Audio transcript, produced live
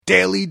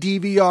Daily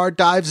DVR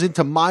Dives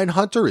into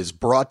Mindhunter is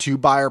brought to you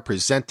by our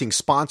presenting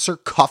sponsor,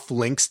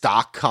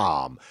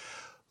 Cufflinks.com.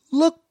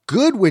 Look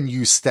good when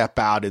you step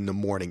out in the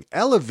morning.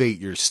 Elevate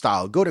your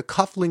style. Go to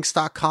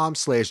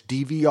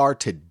Cufflinks.com/DVR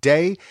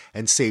today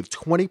and save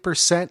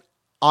 20%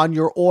 on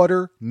your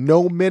order.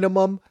 No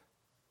minimum.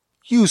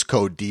 Use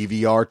code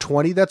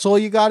DVR20. That's all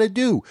you got to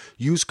do.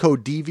 Use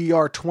code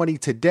DVR20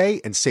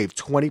 today and save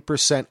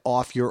 20%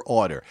 off your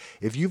order.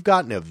 If you've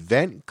got an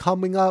event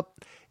coming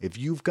up, if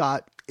you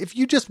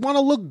just want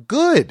to look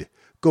good,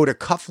 go to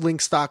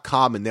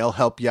cufflinks.com and they'll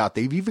help you out.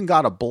 They've even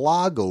got a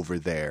blog over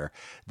there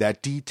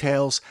that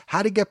details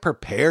how to get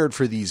prepared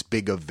for these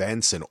big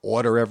events and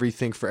order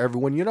everything for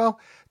everyone. You know,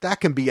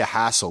 that can be a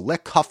hassle.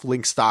 Let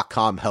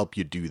cufflinks.com help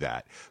you do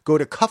that. Go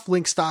to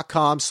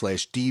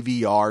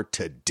cufflinks.com/DVR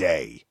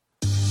today.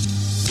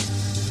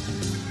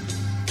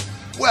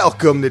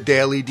 Welcome to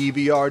Daily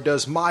DVR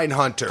Does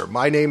Mindhunter.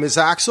 My name is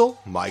Axel.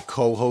 My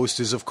co-host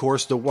is, of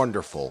course, the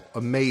wonderful,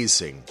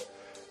 amazing,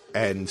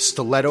 and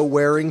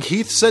stiletto-wearing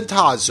Heath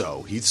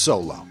Centazzo, Heath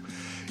Solo.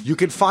 You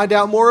can find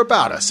out more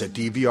about us at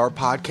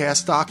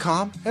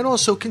dvrpodcast.com and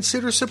also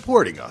consider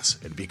supporting us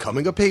and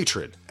becoming a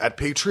patron at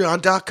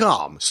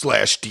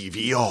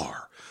patreon.com/DVR.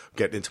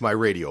 Getting into my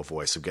radio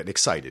voice. I'm getting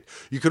excited.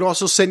 You can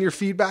also send your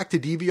feedback to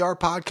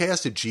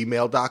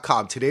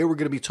dvrpodcast@gmail.com. Today we're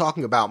going to be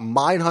talking about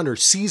Mindhunter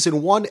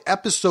Season 1,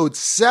 Episode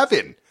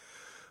 7,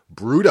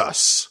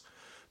 Brutus.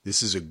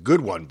 This is a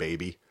good one,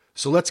 baby.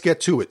 So let's get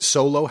to it.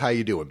 Solo, how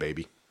you doing,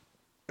 baby?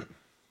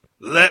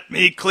 Let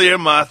me clear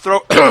my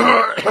throat.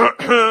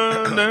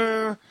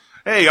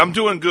 Hey, I'm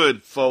doing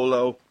good,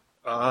 Folo.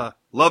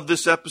 Love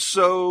this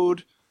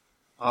episode.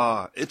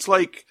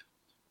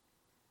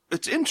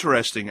 It's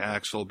interesting,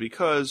 Axel,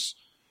 because,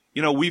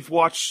 you know, we've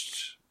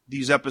watched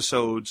these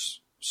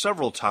episodes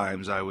several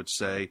times, I would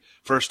say.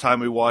 First time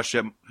we watched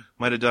it,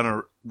 might have done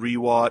a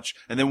rewatch,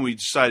 and then we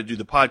decided to do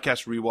the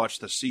podcast, rewatch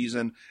the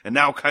season, and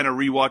now kind of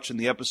rewatching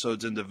the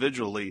episodes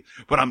individually,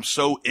 but I'm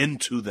so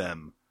into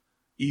them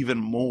even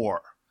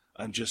more.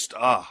 I'm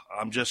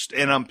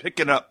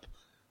picking up,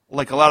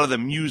 like, a lot of the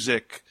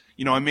music.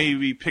 You know, I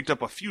maybe picked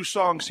up a few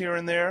songs here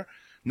and there.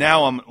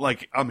 Now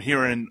I'm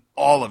hearing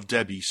all of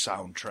Debbie's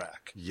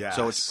soundtrack. Yes.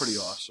 So it's pretty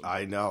awesome.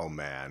 I know,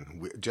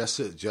 man.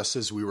 Just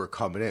as we were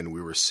coming in,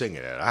 we were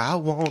singing it. I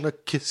want to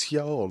kiss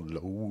you all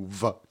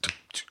over.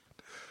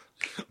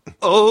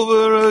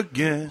 Over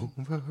again.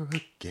 Over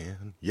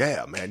again.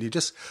 Yeah, man.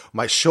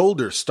 My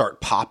shoulders start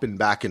popping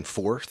back and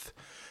forth.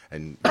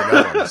 And, you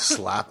know,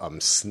 I'm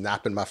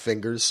snapping my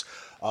fingers.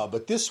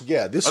 But this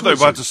I thought you were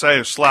about to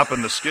say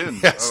slapping the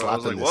skins. Yeah,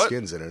 slapping the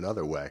skins in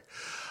another way.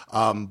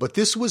 But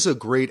this was a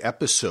great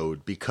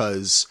episode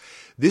because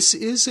this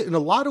is, in a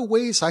lot of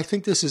ways, I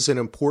think this is an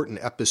important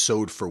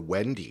episode for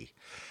Wendy.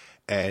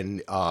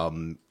 And,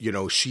 you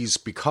know, she's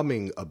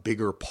becoming a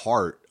bigger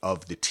part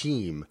of the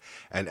team.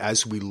 And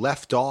as we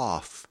left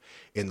off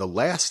in the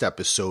last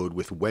episode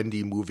with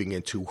Wendy moving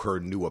into her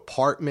new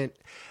apartment,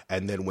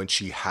 and then when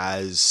she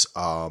has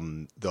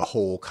the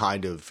whole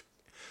kind of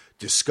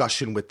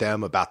discussion with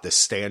them about the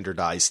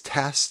standardized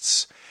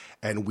tests,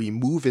 and we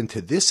move into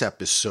this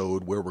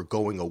episode where we're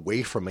going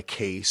away from a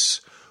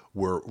case.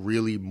 We're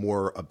really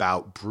more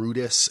about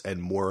Brutus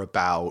and more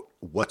about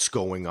what's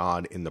going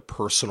on in the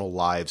personal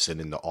lives and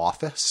in the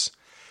office.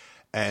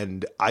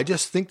 And I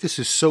just think this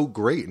is so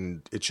great.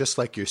 And it's just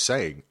like you're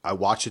saying, I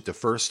watched it the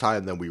first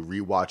time, then we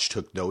rewatched,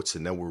 took notes,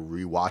 and then we're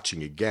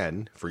rewatching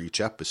again for each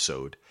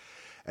episode.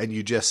 And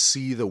you just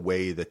see the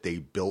way that they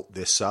built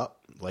this up.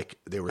 Like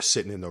they were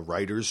sitting in the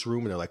writer's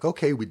room and they're like,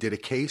 okay, we did a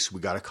case.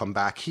 We got to come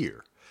back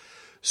here.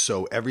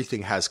 So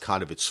everything has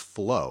kind of its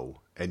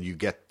flow, and you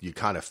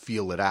kind of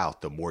feel it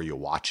out the more you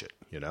watch it,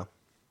 you know?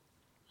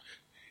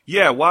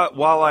 Yeah,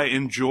 while I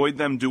enjoyed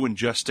them doing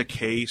just a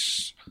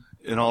case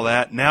and all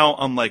that, now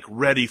I'm like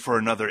ready for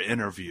another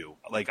interview.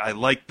 Like I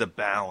like the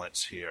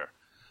balance here.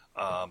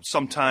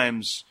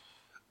 Sometimes,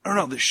 I don't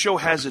know, the show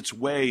has its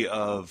way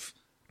of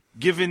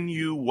giving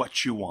you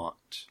what you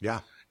want. Yeah.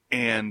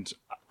 And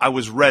I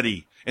was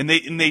ready. And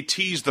they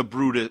teased the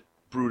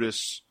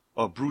Brutus.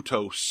 I want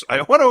to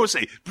always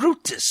say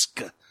Brutus.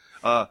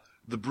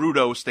 The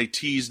Brutus, they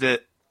teased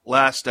it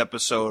last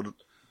episode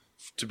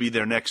to be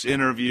their next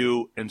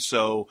interview, and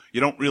so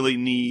you don't really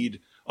need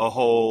a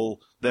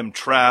whole them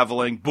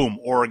traveling. Boom,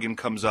 Oregon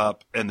comes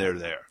up, and they're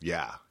there.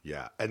 Yeah.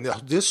 And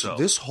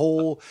this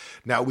whole,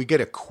 now we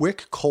get a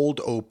quick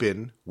cold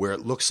open where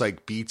it looks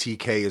like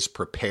BTK is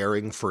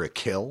preparing for a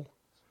kill,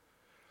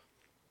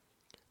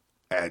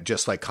 and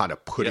just like kind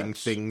of putting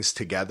things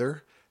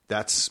together.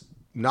 That's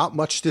not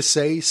much to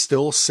say,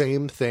 still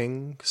same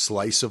thing,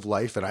 slice of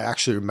life. And I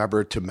actually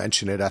remember to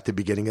mention it at the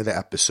beginning of the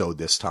episode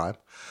this time.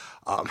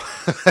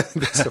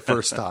 That's the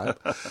first time.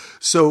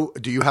 So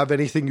do you have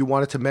anything you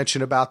wanted to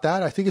mention about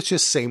that? I think it's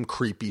just same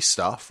creepy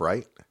stuff,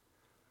 right?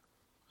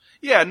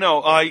 Yeah,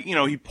 no,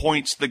 he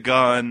points the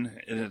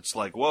gun and it's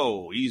like,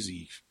 whoa,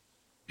 easy,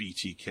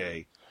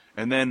 BTK.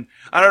 And then,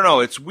 I don't know,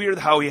 it's weird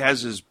how he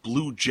has his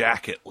blue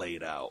jacket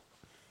laid out.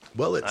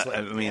 Well, it's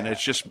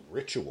it's just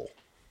ritual.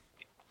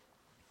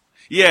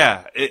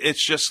 Yeah,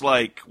 it's just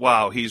like,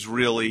 wow, he's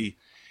really,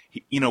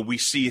 we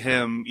see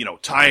him,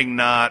 tying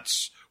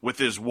knots with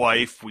his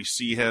wife. We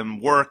see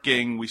him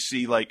working. We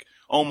see like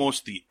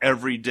almost the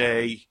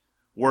everyday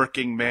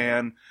working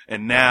man.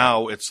 And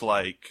now it's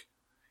like,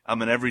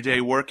 I'm an everyday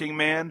working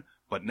man,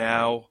 but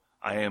now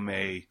I am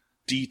a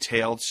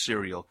detailed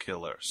serial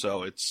killer.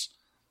 So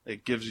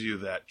it gives you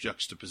that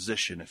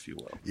juxtaposition, if you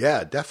will.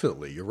 Yeah,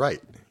 definitely. You're right.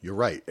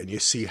 And you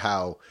see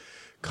how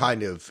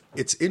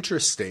it's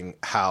interesting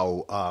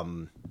how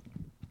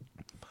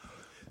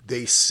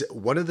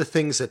one of the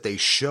things that they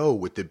show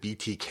with the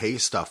BTK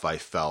stuff, I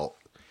felt,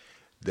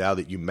 now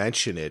that you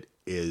mention it,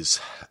 is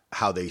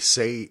how they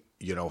say,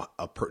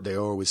 they're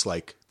always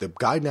like, the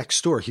guy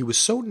next door, he was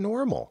so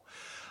normal.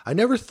 I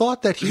never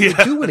thought that he would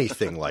do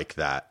anything like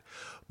that.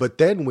 But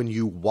then when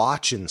you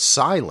watch in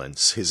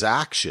silence his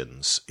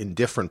actions in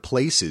different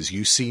places,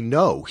 you see,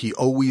 no, he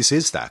always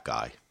is that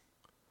guy.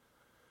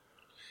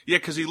 Yeah,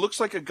 because he looks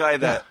like a guy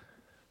that,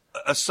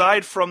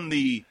 aside from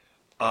the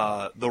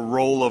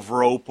roll of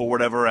rope or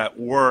whatever at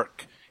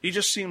work, he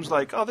just seems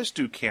like, oh, this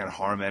dude can't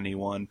harm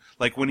anyone.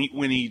 Like when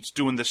he's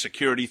doing the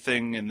security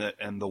thing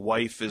and the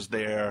wife is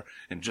there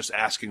and just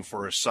asking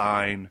for a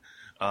sign,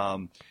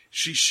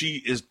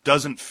 she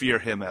doesn't fear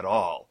him at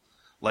all.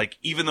 Like,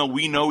 even though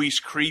we know he's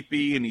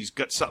creepy and he's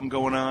got something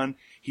going on,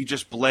 he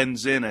just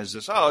blends in as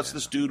this,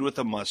 this dude with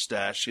a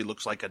mustache. He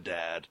looks like a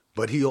dad.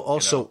 But he'll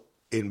also,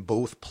 in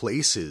both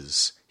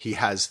places, he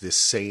has this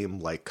same,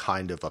 like,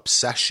 kind of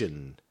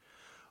obsession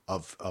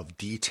of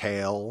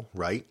detail,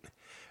 right?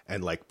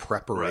 And, like,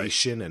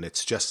 preparation. Right. And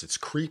it's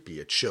creepy.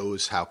 It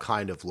shows how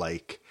kind of,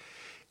 like,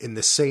 in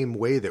the same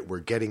way that we're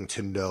getting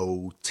to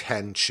know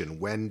Tench and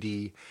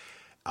Wendy,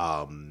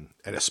 and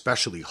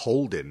especially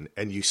Holden,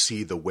 and you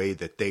see the way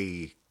that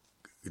they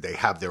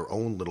have their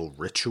own little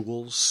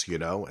rituals,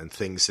 and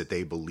things that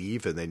they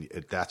believe, and then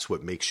that's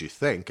what makes you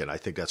think. And I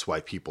think that's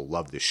why people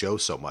love the show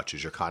so much,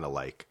 is you're kind of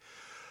like,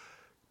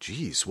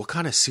 geez, what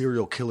kind of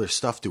serial killer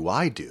stuff do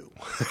I do?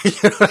 You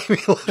know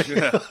what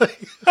I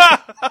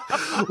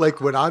mean?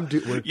 Like when I'm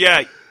doing,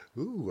 it's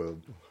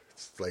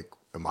like,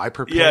 am I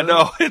prepared? Yeah,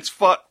 no, it's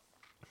fun.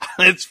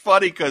 It's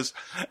funny because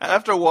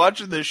after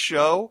watching this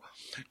show,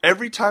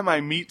 every time I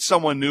meet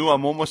someone new,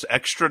 I'm almost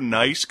extra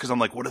nice because I'm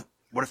like, what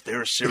if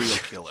they're a serial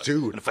killer?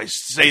 Dude. And if I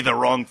say the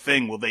wrong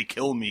thing, will they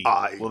kill me?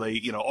 Will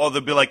they, or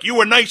they'll be like, you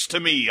were nice to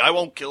me, I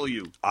won't kill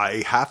you.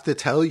 I have to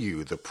tell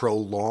you, the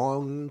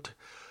prolonged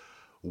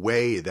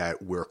way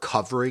that we're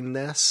covering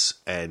this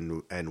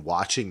and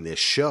watching this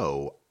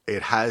show,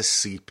 it has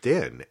seeped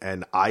in.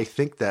 And I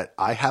think that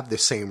I have the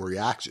same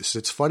reaction. So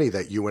it's funny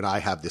that you and I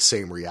have the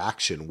same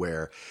reaction,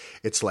 where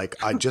it's like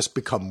I just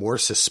become more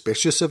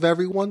suspicious of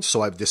everyone.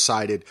 So I've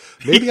decided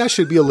maybe I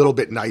should be a little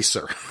bit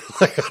nicer.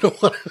 Like I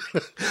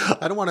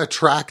don't want to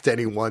attract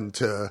anyone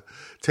to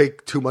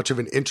take too much of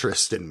an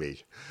interest in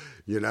me,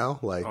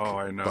 like, oh,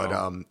 I know.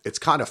 But it's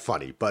kind of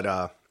funny,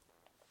 but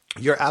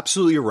you're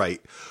absolutely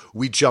right.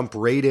 We jump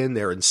right in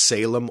there in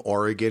Salem,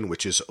 Oregon,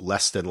 which is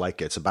less than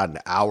it's about an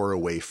hour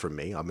away from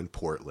me. I'm in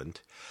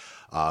Portland.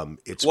 I'm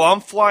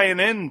flying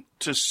in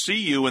to see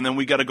you, and then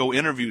we got to go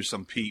interview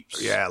some peeps.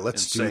 Yeah,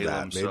 let's do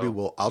Salem, that. Maybe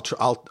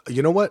I'll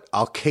you know what?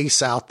 I'll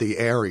case out the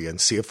area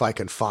and see if I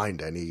can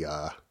find any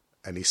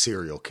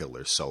serial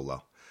killers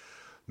solo.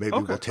 Maybe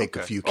we'll take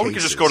a few cases. We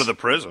could just go to the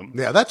prison.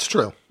 Yeah, that's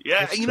true.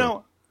 Yeah, that's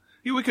true.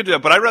 We could do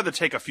that, but I'd rather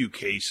take a few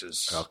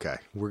cases. Okay,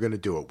 we're going to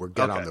do it. We're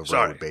getting on the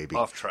road, baby.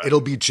 Off track. It'll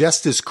be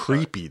just as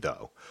creepy,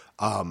 though,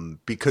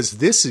 because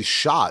this is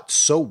shot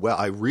so well.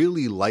 I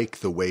really like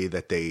the way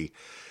that they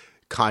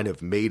kind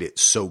of made it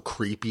so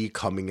creepy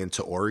coming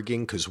into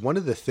Oregon, because one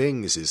of the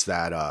things is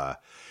that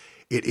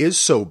it is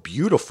so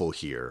beautiful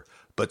here,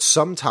 but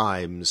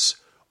sometimes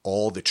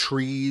all the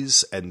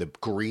trees and the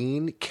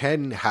green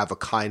can have a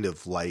kind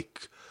of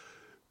like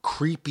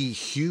creepy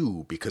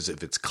hue because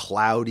if it's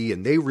cloudy,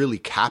 and they really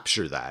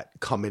capture that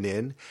coming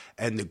in.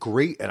 And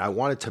I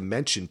wanted to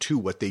mention too,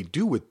 what they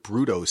do with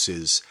Brudos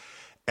is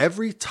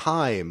every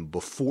time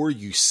before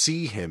you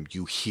see him,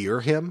 you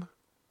hear him.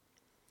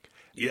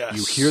 Yes.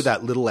 You hear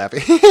that little laugh.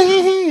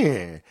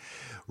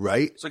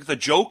 Right? It's like the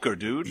Joker,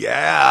 dude.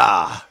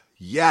 Yeah.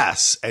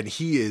 Yes. And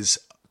he is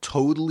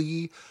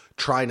totally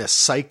trying to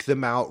psych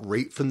them out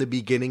right from the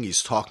beginning.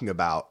 He's talking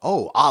about,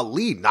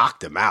 Ali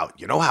knocked him out.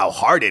 You know how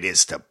hard it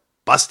is to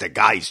bust a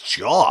guy's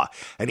jaw.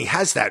 And he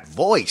has that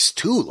voice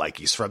too, like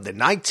he's from the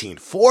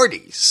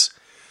 1940s.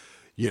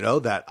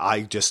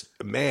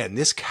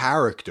 This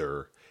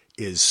character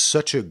is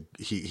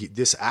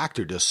this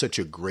actor does such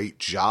a great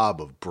job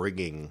of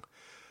bringing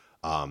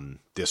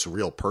this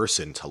real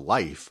person to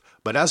life.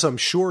 But as I'm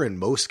sure in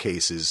most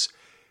cases,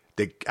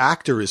 the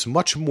actor is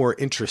much more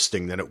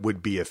interesting than it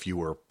would be if you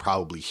were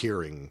probably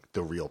hearing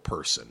the real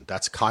person.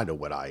 That's kind of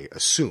what I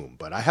assume.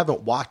 But I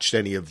haven't watched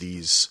any of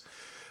these.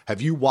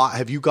 Have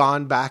you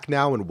gone back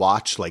now and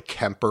watched like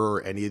Kemper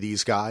or any of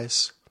these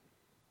guys?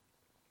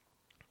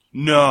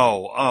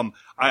 No.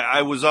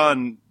 I was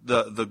on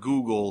the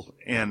Google,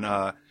 and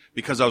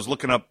because I was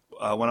looking up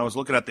when I was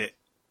looking at the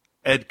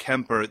Ed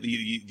Kemper,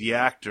 the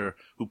actor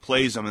who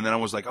plays him, and then I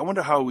was like, I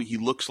wonder how he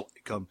looks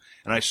like him.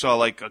 And I saw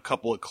like a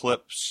couple of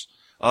clips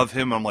of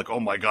him. I'm like, oh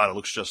my god, it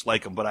looks just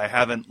like him. But I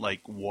haven't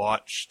like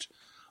watched.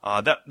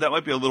 That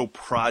might be a little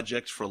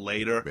project for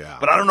later. Yeah.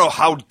 But I don't know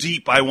how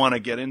deep I want to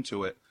get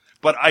into it.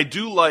 But I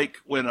do like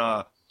when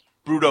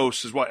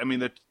Brutos is what I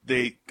mean. That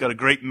they got a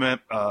great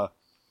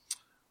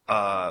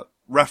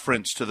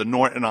reference to the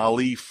Norton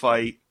Ali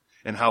fight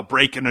and how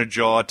breaking a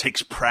jaw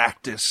takes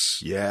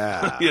practice.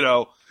 Yeah. You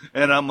know,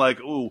 and I'm like,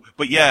 ooh,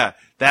 but yeah,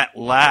 that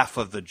laugh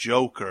of the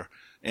Joker,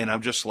 and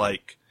I'm just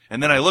like,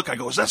 and then I look, I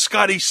go, is that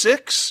Scotty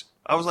Six?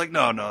 I was like,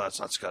 no, that's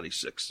not Scotty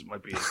Six. It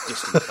might be his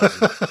distant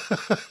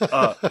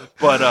cousin.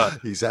 But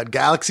he's at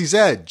Galaxy's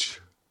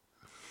Edge.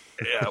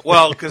 yeah,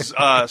 well, because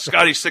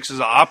Scotty Six is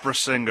an opera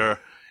singer,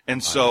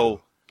 and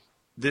so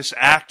this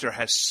actor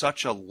has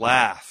such a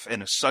laugh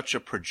and such a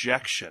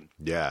projection.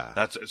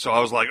 Yeah. So I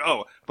was like,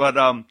 oh, but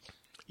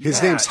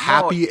his name's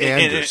Happy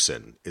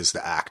Anderson is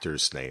the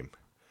actor's name.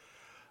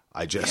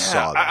 I just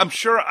saw that. I'm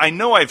sure. I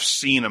know I've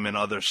seen him in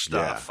other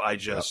stuff. Yeah. I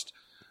just,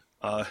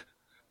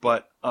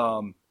 but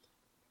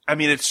I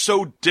mean, it's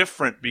so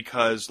different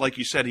because, like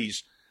you said,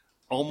 he's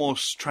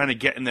almost trying to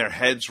get in their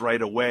heads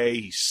right away.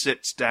 He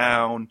sits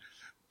down.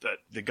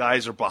 The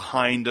guys are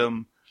behind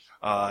him.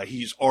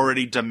 He's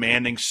already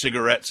demanding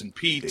cigarettes and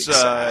pizza,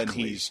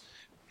 Exactly.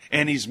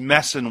 and he's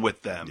messing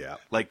with them. Yeah.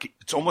 Like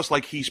it's almost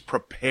like he's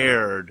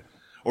prepared,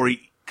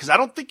 because I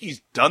don't think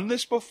he's done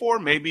this before.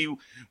 Maybe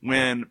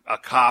when a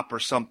cop or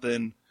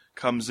something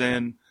comes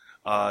in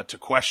to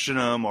question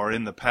him, or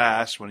in the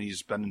past when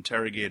he's been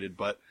interrogated.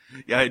 But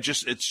yeah,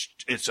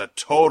 it's a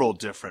total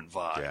different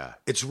vibe. Yeah.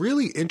 It's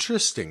really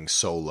interesting,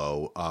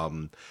 Solo,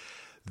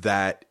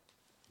 that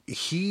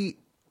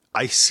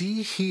I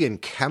see he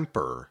and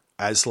Kemper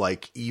as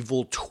like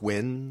evil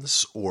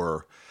twins,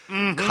 or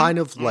kind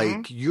of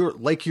like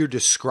you're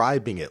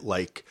describing it,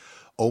 like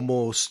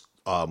almost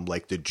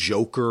like the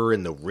Joker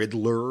and the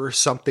Riddler or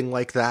something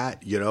like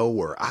that, you know,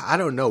 or I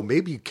don't know,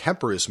 maybe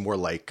Kemper is more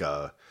like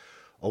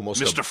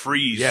almost Mr.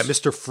 Freeze. Yeah,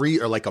 Mr.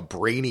 Freeze, or like a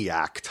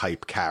Brainiac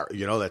type character,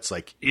 you know, that's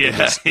like Yeah,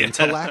 his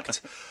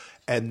intellect.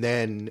 And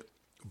then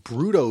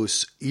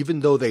Brutos, even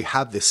though they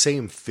have the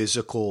same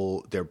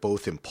physical, they're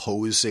both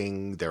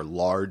imposing, they're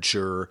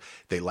larger,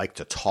 they like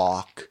to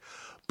talk,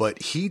 but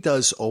he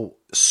does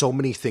so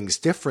many things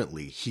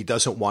differently. He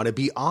doesn't want to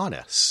be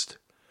honest,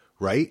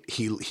 right?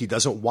 He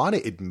doesn't want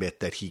to admit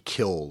that he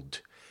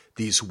killed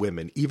these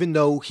women, even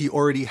though he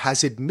already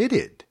has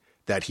admitted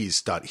that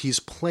he's done. He's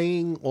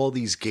playing all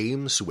these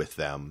games with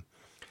them,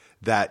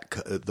 that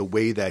the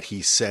way that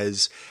he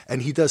says,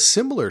 and he does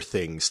similar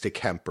things to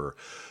Kemper.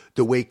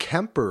 The way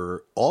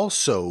Kemper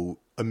also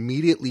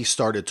immediately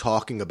started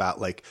talking about,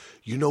 like,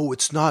 you know,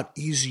 it's not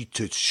easy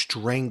to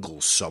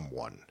strangle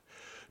someone,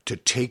 to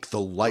take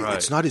the life. Right.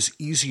 It's not as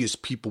easy as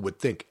people would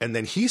think. And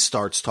then he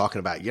starts talking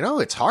about, you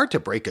know, it's hard to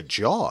break a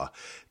jaw.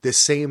 The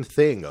same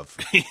thing of,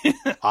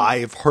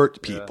 I've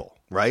hurt people,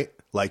 right?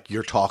 Like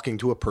you're talking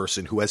to a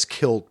person who has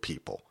killed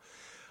people,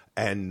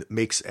 and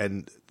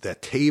the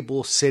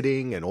table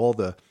sitting and all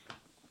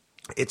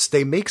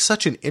they make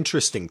such an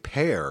interesting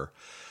pair.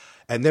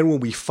 And then when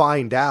we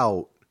find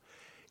out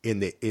in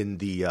the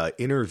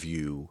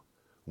interview,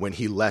 when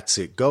he lets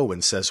it go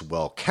and says,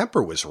 well,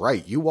 Kemper was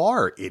right. You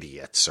are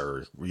idiots,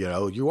 or, you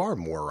know, you are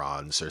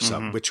morons or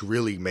something, which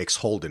really makes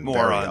Holden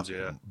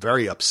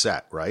very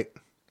upset, right?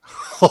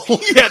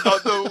 Yeah,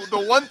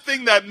 the one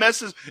thing that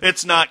messes,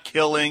 it's not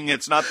killing,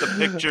 it's not the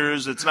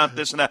pictures, it's not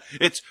this and that.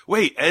 It's,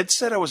 wait, Ed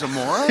said I was a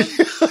moron?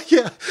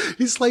 Yeah.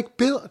 He's like,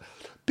 Bill,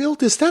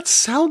 does that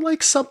sound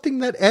like something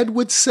that Ed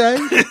would say?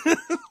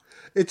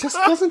 It just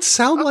doesn't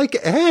sound like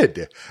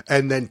Ed.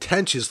 And then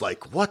Tench is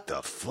like, what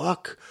the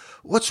fuck?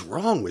 What's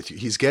wrong with you?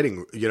 He's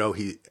getting, you know,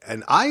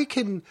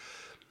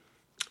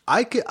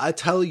 I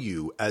tell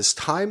you, as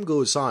time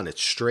goes on,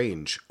 it's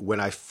strange. When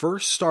I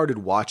first started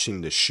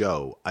watching the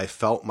show, I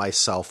felt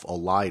myself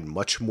align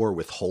much more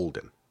with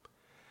Holden.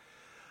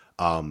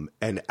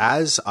 And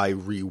as I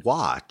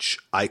rewatch,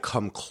 I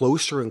come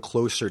closer and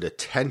closer to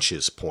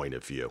Tench's point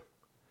of view,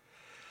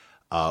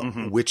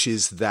 which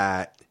is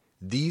that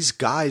these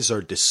guys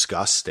are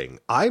disgusting.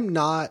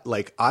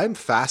 I'm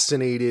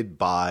fascinated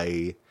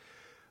by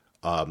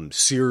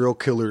serial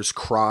killers,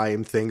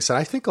 crime, things. And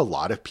I think a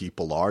lot of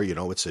people are, you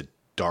know, it's a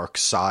dark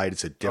side.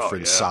 It's a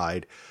different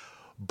side.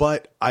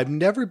 But I've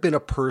never been a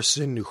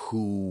person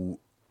who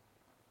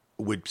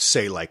would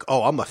say like,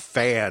 oh, I'm a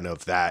fan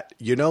of that.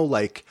 You know,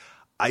 like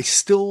I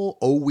still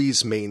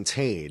always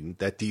maintain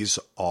that these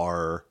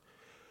are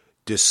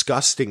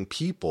disgusting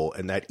people,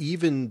 and that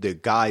even the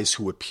guys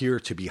who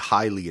appear to be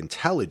highly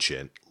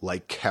intelligent,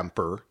 like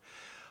Kemper,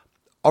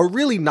 are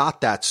really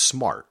not that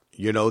smart.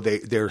 You know,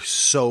 they're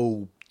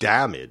so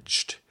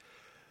damaged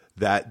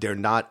that they're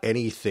not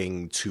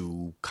anything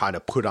to kind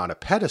of put on a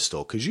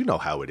pedestal, because you know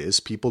how it is.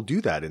 People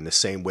do that in the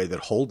same way that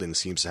Holden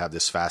seems to have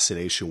this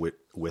fascination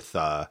with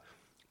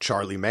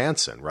Charlie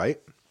Manson, right?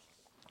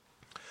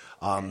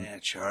 Yeah,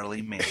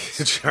 Charlie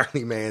Manson.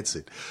 Charlie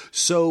Manson.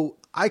 So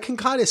I can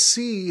kind of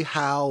see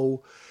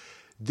how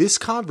this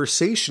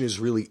conversation is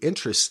really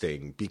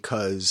interesting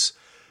because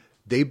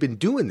they've been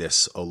doing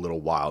this a little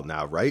while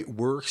now, right?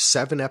 We're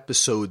 7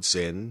 episodes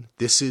in.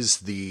 Is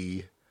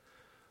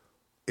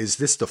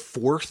this the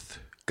 4th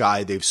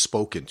guy they've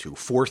spoken to?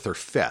 4th or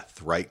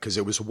 5th, right? Because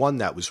there was one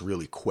that was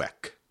really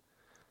quick.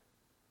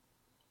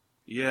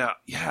 Yeah.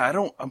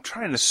 I'm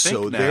trying to think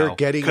so now. They're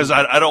getting, because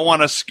I don't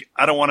want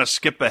to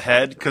skip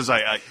ahead because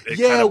it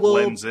kind of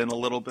blends in a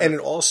little bit. And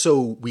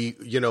also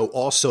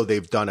also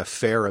they've done a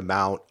fair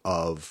amount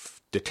of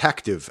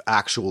detective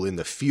actual in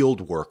the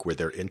field work where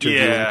they're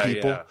interviewing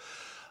people. Yeah.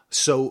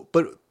 So,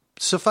 but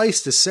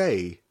suffice to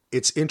say,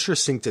 it's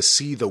interesting to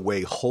see the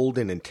way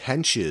Holden and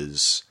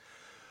Tench's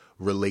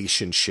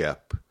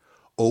relationship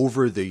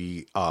over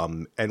the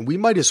and we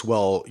might as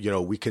well,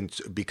 we can,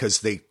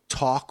 because they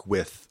talk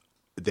with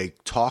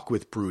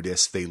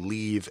Brutus, they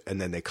leave,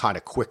 and then they kind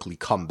of quickly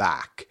come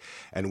back.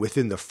 And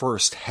within the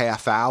first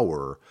half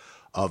hour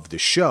of the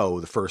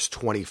show, the first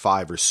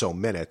 25 or so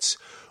minutes,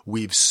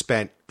 we've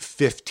spent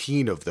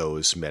 15 of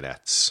those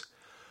minutes,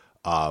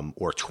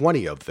 or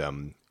 20 of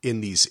them, in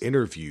these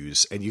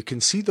interviews. And you can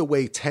see the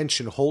way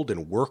Tench and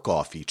Holden work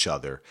off each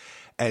other.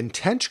 And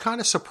Tench kind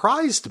of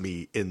surprised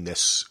me in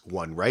this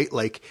one, right?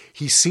 Like,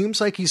 he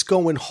seems like he's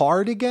going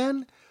hard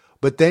again,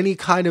 but then he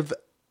kind of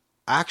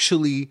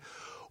actually,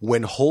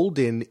 when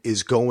Holden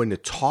is going to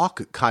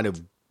talk, kind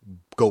of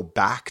go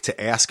back to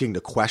asking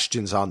the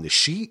questions on the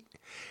sheet,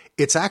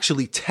 it's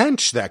actually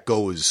Tench that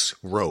goes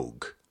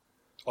rogue.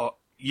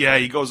 Yeah,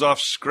 he goes off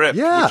script,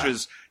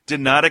 which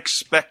did not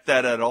expect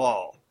that at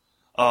all.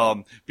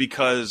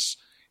 Because,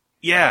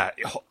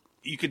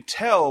 you could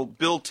tell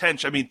Bill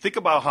Tench, I mean, think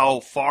about how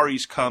far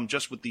he's come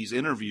just with these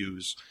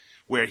interviews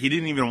where he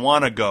didn't even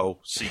want to go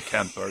see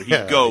Kemper. He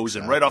goes,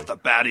 and right off the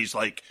bat, he's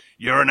like,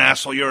 "You're an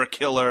asshole, you're a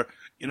killer.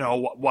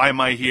 Why am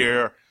I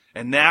here?"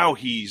 And now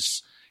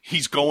he's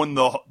going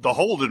the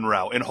Holden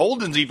route. And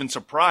Holden's even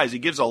surprised. He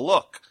gives a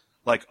look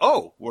like,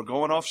 "Oh, we're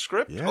going off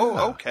script? Yeah.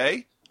 Oh,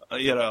 okay."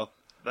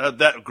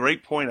 That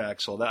great point,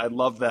 Axel. I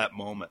love that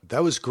moment.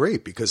 That was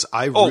great because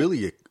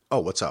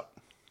what's up?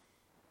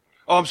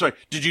 Oh, I'm sorry.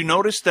 Did you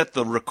notice that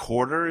the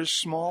recorder is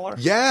smaller?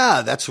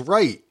 Yeah, that's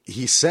right.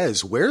 He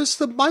says, "Where's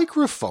the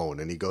microphone?"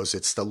 And he goes,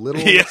 "It's the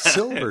little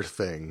silver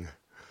thing."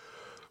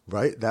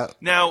 Right?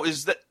 Now,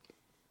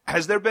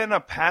 has there been a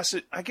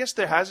passage? I guess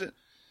there hasn't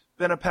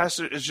been a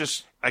passage. It's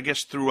just, I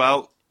guess,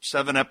 throughout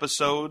 7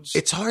 episodes.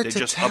 It's hard to tell.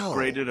 They just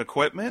upgraded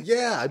equipment?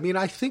 Yeah, I mean,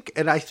 I think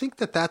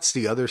that that's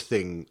the other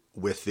thing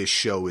with this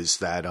show is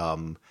that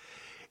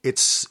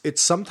it's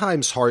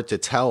sometimes hard to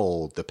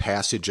tell the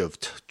passage of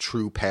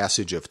true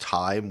passage of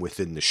time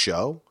within the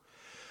show.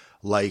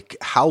 Like,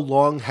 how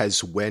long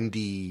has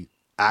Wendy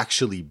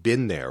actually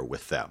been there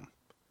with them?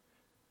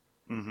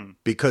 Mm-hmm.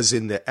 Because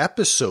in the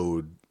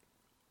episode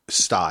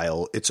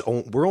style,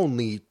 we're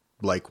only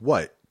like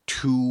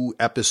 2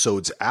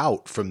 episodes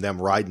out from them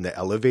riding the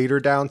elevator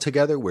down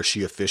together, where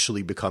she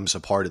officially becomes a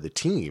part of the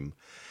team.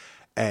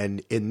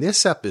 And in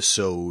this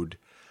episode,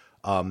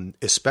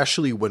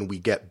 especially when we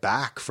get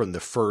back from the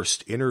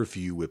first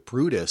interview with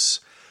Brutus,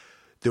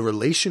 the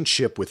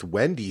relationship with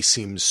Wendy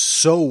seems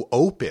so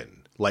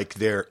open. Like,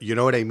 they're, you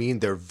know what I mean?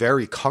 They're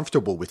very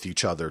comfortable with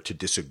each other to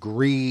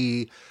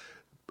disagree.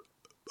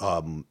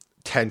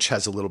 Tench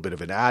has a little bit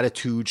of an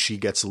attitude. She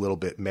gets a little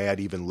bit mad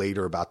even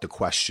later about the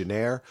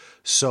questionnaire.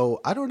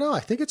 So I don't know. I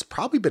think it's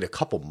probably been a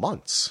couple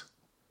months.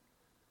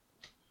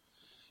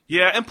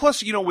 Yeah. And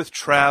plus, with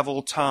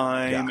travel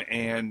time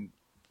and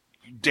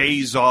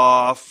days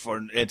off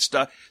and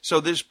stuff. So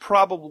there's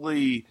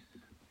probably,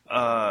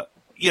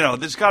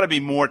 there's got to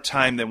be more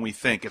time than we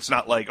think. It's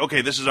not like,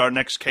 okay, this is our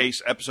next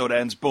case, episode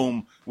ends,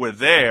 boom, we're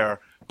there.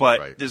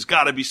 But there's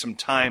got to be some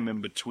time in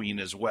between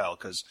as well,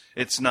 because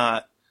it's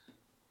not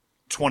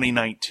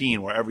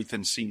 2019 where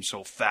everything seems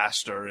so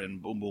faster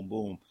and boom, boom,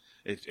 boom.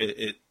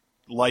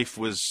 Life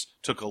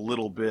took a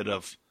little bit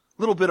of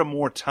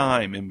more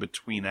time in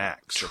between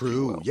acts.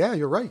 True. Yeah,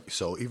 you're right.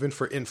 So even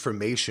for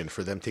information,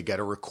 for them to get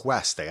a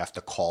request, they have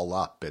to call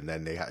up and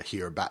then they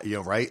hear back,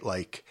 right?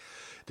 Like,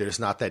 there's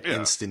not that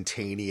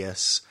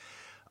instantaneous,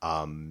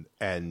 and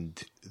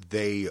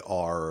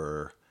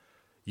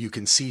you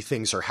can see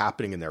things are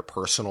happening in their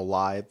personal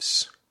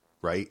lives,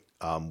 right?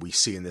 We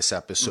see in this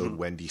episode,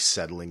 Wendy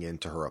settling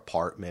into her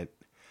apartment.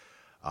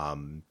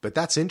 But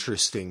that's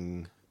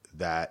interesting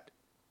that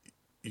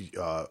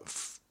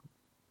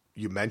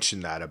you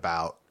mentioned that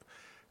about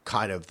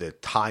kind of the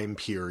time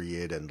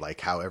period and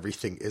like how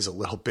everything is a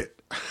little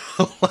bit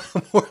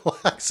more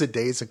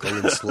lackadaisical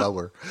and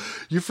slower.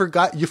 You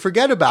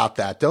forget about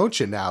that, don't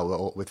you,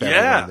 now with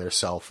everyone on their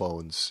cell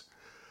phones?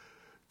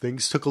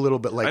 Things took a little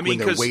bit when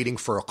they're waiting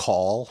for a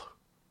call.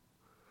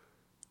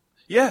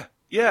 Yeah.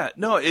 Yeah.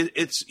 No,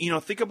 it's,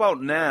 think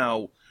about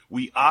now,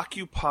 we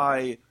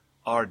occupy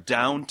our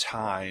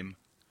downtime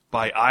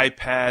by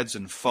iPads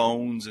and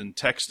phones and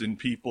texting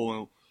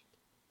people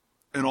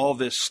and all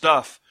this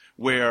stuff,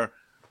 where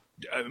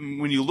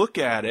when you look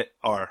at it,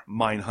 our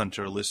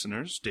Mindhunter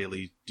listeners,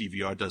 Daily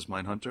DVR does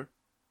Mindhunter,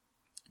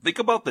 think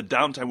about the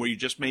downtime where you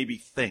just maybe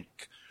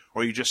think,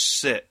 or you just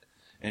sit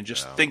and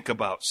just think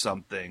about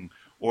something,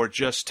 or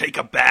just take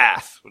a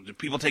bath. Do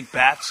people take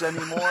baths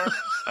anymore?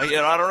 I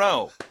don't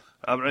know.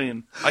 I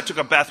mean, I took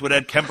a bath with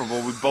Ed Kemper,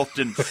 but we both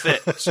didn't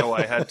fit, so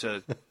I had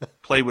to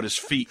play with his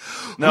feet.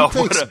 No,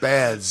 who takes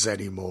baths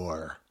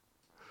anymore?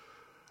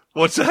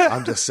 What's that?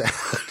 I'm just saying,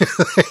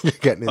 you're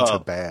getting into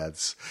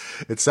baths.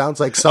 It sounds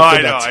like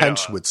something that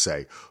Tench would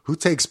say. Who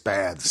takes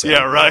baths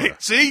anymore? Yeah,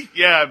 right. See?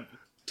 Yeah,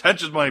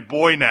 Tench is my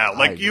boy now.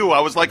 Like you,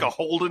 I was like a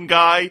Holden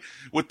guy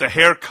with the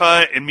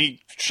haircut and me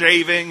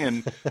shaving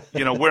and,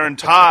 wearing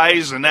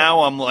ties, and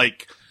now I'm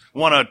like,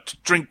 want to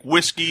drink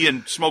whiskey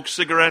and smoke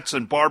cigarettes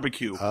and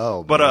barbecue.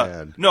 Oh, but,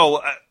 man.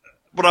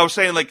 But I was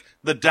saying, like,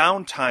 the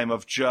downtime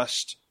of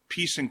just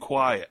peace and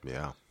quiet.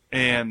 Yeah.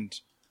 And,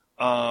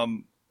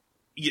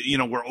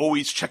 we're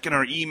always checking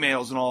our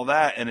emails and all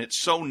that, and it's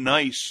so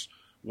nice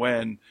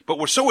but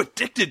we're so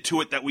addicted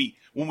to it that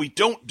when we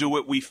don't do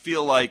it, we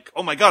feel like,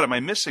 oh my God, am I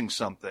missing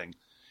something?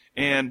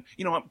 And,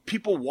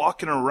 people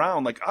walking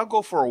around, like, I'll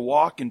go for a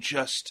walk and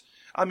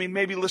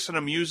maybe listen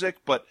to music,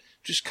 but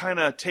just kind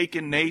of take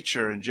in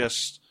nature and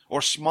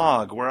or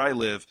Smog, where I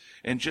live,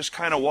 and just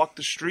kind of walk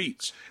the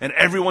streets. And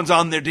everyone's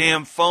on their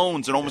damn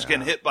phones and almost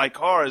getting hit by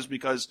cars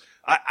because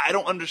I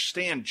don't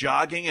understand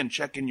jogging and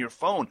checking your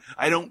phone.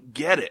 I don't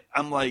get it.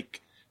 I'm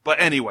like, but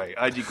anyway,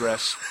 I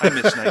digress. I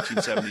miss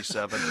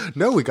 1977.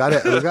 No, we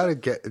gotta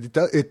get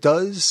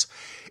it.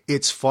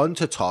 It's fun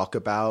to talk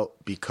about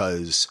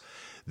because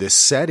the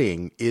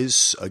setting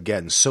is,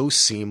 again, so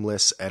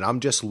seamless. And I'm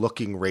just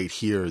looking right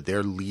here.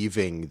 They're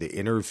leaving the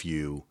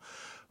interview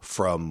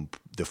from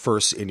the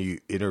first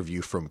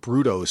interview from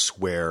Brudos,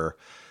 where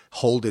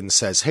Holden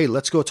says, hey,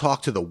 let's go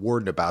talk to the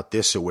warden about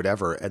this or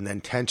whatever. And then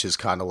Tench is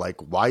kind of like,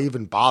 why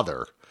even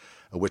bother?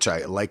 Which I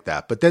like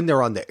that. But then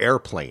they're on the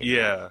airplane.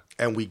 Yeah.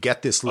 And we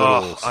get this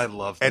little... I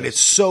love this. And it's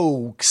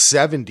so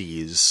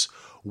 70s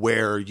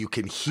where you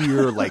can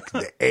hear like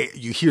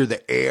you hear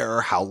the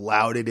air, how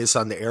loud it is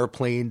on the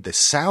airplane. The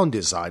sound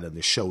design on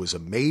the show is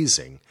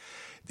amazing.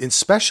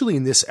 Especially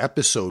in this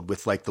episode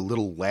with like the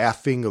little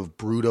laughing of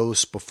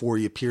Brudos before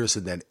he appears.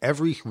 And then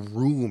every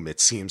room, it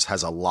seems,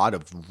 has a lot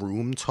of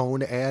room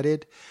tone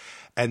added.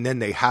 And then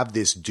they have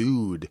this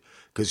dude,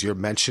 because you're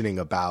mentioning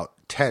about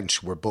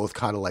Tench. We're both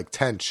kind of like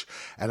Tench.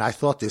 And I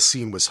thought this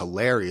scene was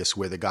hilarious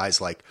where the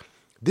guy's like,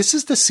 this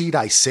is the seat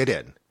I sit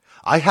in.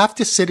 I have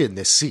to sit in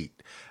this seat.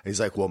 And he's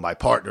like, well, my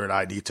partner and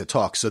I need to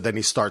talk. So then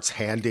he starts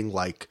handing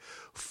like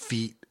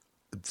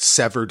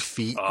severed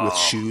feet with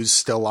shoes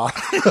still on.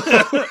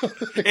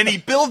 And he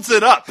builds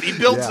it up. He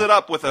builds it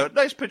up with a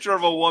nice picture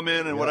of a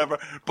woman and whatever.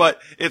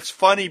 But it's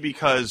funny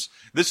because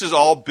this is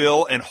all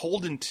Bill, and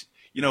Holden,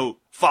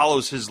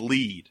 follows his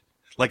lead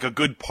like a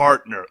good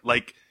partner.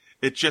 Like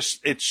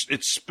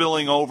it's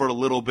spilling over a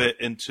little bit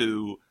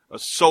into a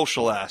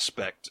social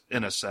aspect,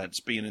 in a sense,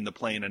 being in the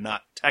plane and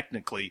not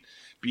technically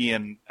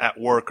being at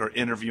work or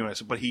interviewing,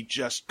 but he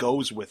just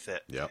goes with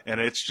it. Yep. And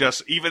it's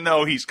just, even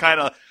though he's kind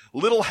of a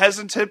little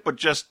hesitant, but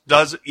just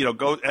does it,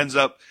 ends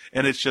up,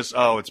 and it's just,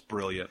 it's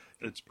brilliant.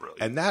 It's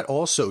brilliant. And that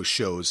also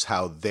shows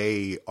how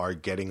they are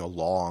getting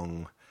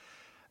along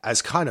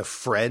as kind of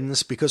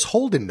friends, because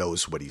Holden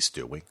knows what he's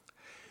doing.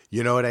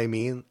 You know what I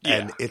mean? Yeah.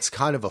 And it's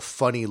kind of a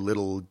funny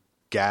little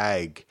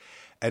gag.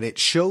 And it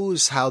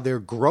shows how they're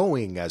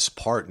growing as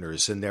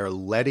partners and they're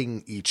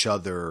letting each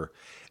other,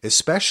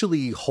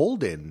 especially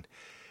Holden.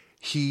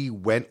 He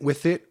went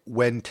with it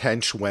when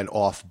Tench went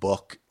off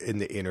book in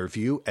the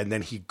interview. And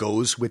then he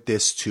goes with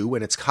this too.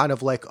 And it's kind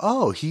of like,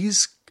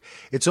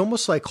 it's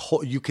almost like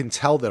you can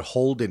tell that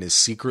Holden is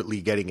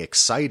secretly getting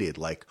excited.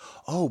 Like,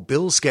 oh,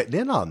 Bill's getting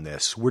in on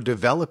this. We're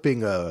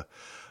developing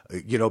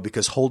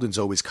because Holden's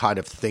always kind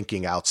of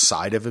thinking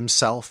outside of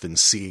himself and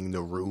seeing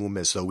the room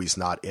as though he's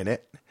not in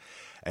it.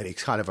 And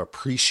he's kind of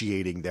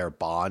appreciating their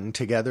bond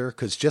together.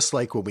 Because just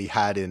like when we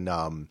had in,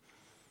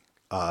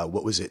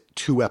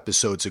 2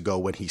 episodes ago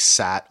when he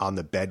sat on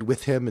the bed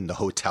with him in the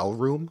hotel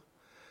room.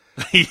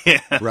 Yeah.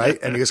 Right?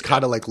 And he was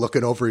kind of like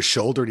looking over his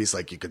shoulder and he's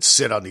like, you could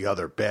sit on the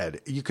other bed.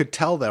 You could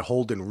tell that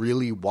Holden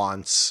really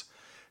wants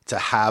to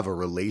have a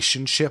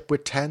relationship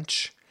with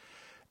Tench.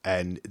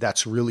 And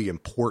that's really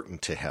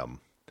important to him.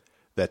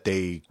 That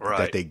they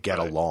get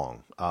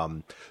along.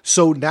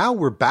 So now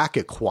we're back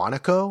at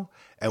Quantico,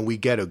 and we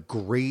get a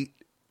great,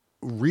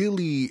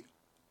 really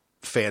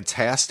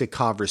fantastic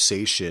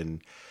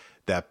conversation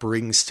that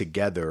brings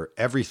together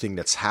everything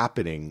that's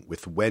happening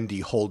with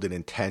Wendy, Holden,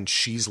 and Tench.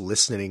 She's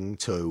listening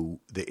to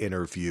the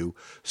interview.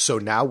 So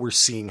now we're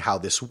seeing how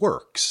this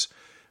works.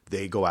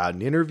 They go out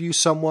and interview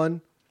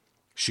someone.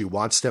 She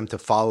wants them to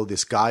follow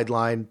this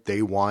guideline.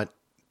 They want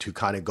to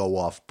kind of go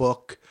off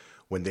book.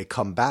 When they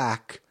come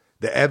back,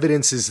 the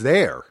evidence is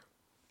there.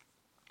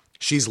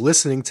 She's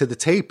listening to the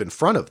tape in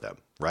front of them,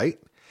 right?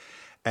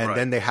 And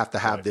then they have to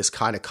have this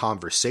kind of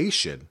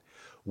conversation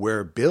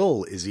where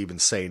Bill is even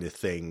saying a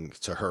thing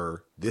to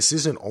her. This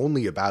isn't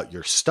only about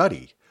your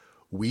study.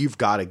 We've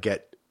got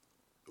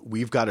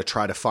to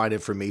try to find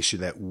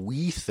information that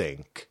we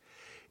think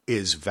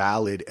is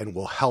valid and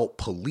will help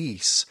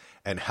police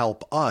and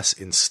help us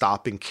in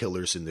stopping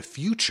killers in the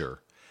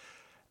future.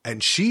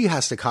 And she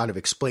has to kind of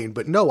explain,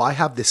 but no, I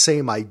have the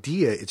same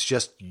idea. It's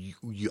just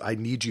I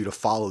need you to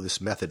follow this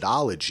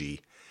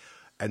methodology.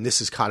 And this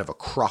is kind of a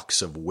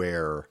crux of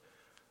where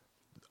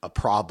a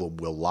problem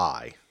will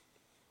lie.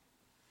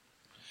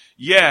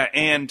 Yeah,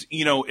 and,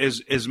 you know,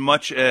 as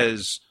much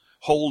as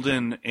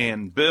Holden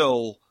and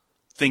Bill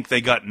think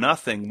they got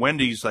nothing,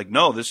 Wendy's like,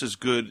 no, this is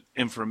good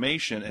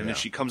information. And then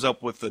she comes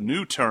up with the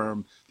new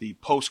term, the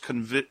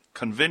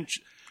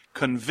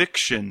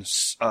post-conviction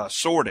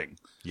sorting.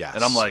 Yes.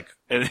 And I'm like,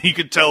 and you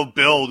could tell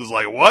Bill was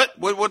like,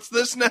 what's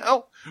this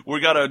now?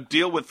 We got to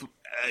deal with,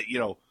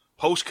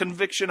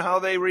 post-conviction, how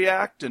they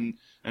react. And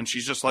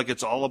she's just like,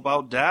 it's all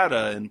about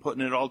data and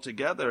putting it all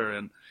together.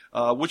 And,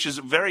 which is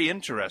very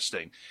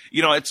interesting.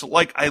 You know, it's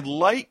like, I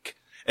like,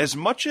 as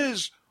much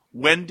as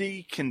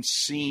Wendy can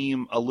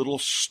seem a little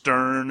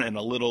stern and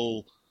a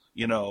little,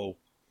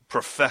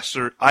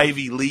 Professor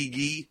Ivy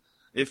League-y,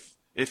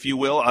 if you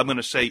will. I'm going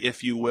to say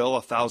 "if you will"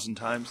 1,000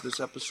 times this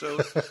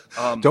episode.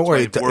 Don't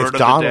worry.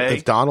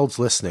 If Donald's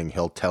listening,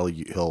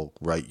 he'll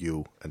write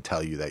you and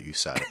tell you that you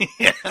said it.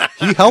 Yeah.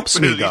 He helps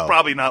me, though. He's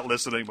probably not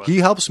listening. But he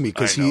helps me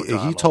because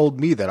he told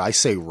me that I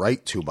say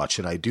 "right" too much,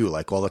 and I do.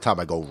 Like all the time,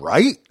 I go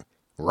 "right."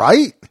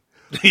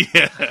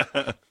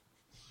 Yeah.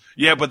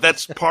 Yeah, but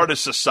that's part of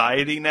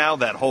society now,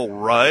 that whole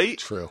right.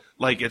 True.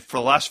 Like for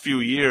the last few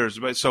years,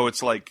 so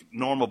it's like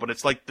normal, but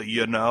it's like the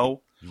you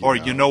know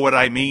what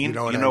I mean?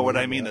 You know what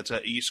I mean? That's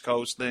an East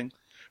Coast thing.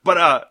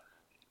 But,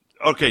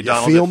 okay,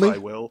 Donald, I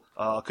will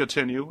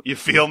continue. You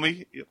feel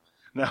me?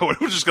 Now we're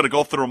just going to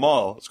go through them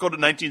all. Let's go to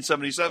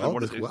 1977. Oh,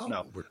 what is it?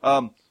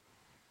 No.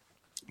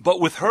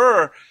 But with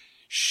her,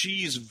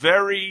 she's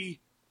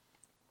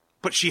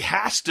but she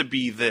has to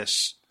be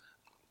this.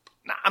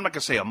 I'm not going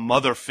to say a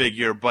mother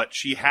figure, but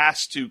she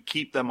has to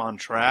keep them on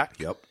track.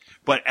 Yep.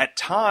 But at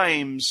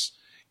times,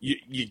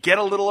 you get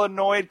a little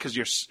annoyed because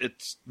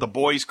it's the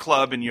boys'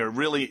 club, and you're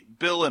really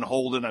Bill and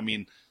Holden. I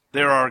mean,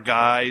 there are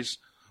guys,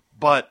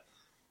 but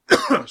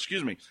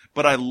excuse me.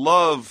 But I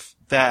love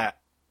that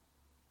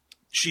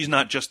she's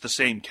not just the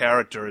same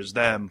character as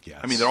them. Yes.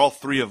 I mean, all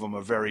three of them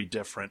are very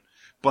different,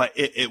 but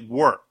it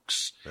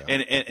works.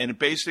 Yeah. And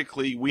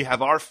basically, we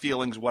have our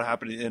feelings what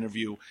happened in the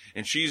interview,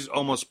 and she's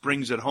almost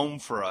brings it home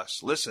for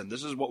us. Listen,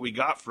 this is what we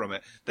got from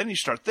it. Then you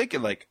start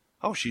thinking like,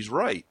 oh, she's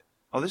right.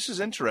 Oh, this is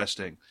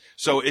interesting.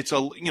 So it's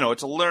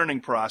a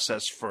learning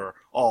process for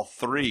all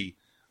three,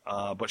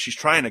 but she's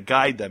trying to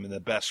guide them in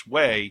the best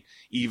way,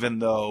 even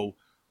though,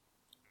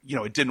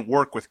 it didn't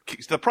work with.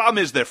 The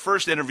problem is their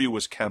first interview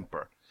was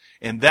Kemper.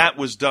 And that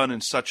was done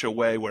in such a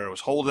way where it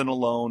was Holden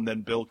alone,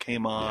 then Bill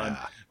came on,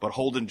 but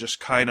Holden just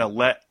kind of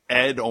let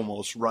Ed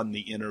almost run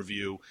the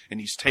interview, and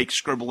he's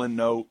scribbling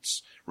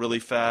notes really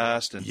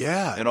fast and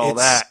all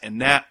that.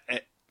 And that.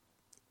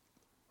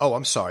 Oh,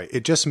 I'm sorry.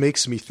 It just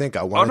makes me think.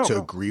 I wanted to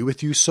agree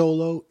with you,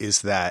 Solo.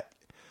 Is that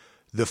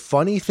the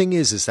funny thing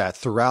is that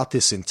throughout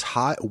this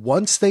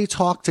once they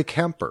talk to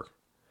Kemper,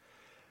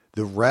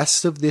 the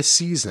rest of this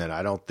season, and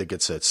I don't think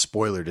it's a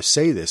spoiler to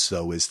say this,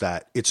 though, is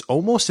that it's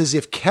almost as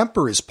if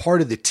Kemper is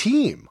part of the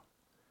team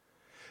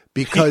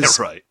because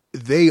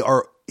they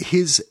are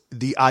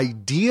the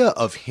idea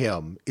of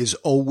him is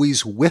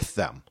always with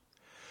them.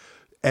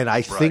 And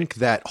I think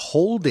that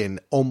Holden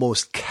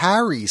almost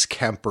carries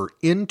Kemper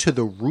into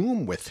the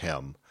room with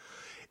him.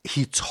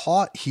 He's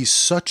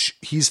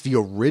the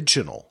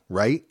original,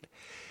 right?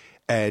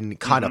 And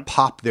kind of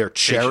pop their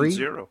cherry. Patient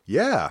Zero.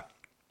 Yeah.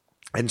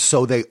 And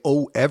so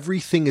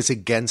everything is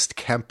against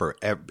Kemper.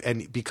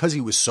 And because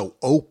he was so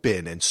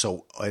open and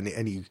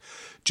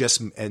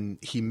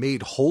he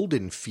made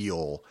Holden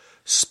feel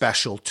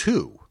special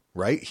too,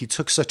 right? He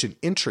took such an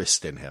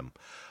interest in him.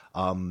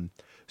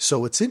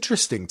 So it's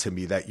interesting to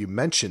me that you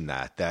mentioned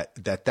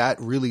that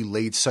really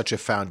laid such a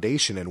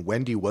foundation, and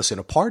Wendy wasn't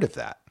a part of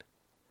that.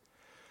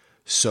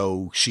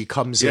 So she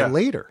comes in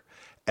later,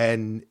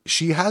 and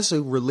she has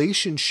a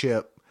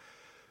relationship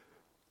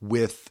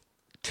with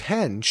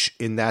Tench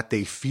in that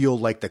they feel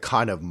like the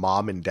kind of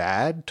mom and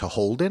dad to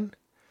Holden.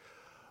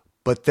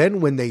 But then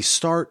when they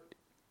start,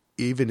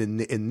 even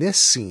in this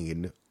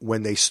scene,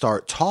 when they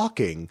start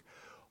talking,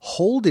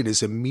 Holden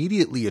is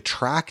immediately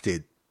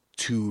attracted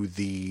to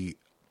the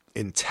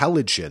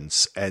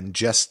intelligence and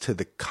just to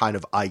the kind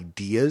of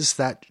ideas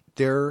that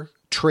they're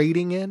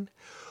trading in.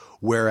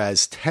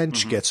 Whereas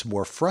Tench gets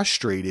more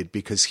frustrated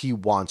because he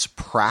wants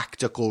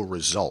practical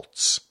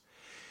results.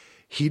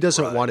 He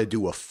doesn't want to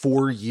do a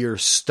 4-year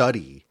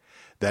study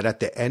that at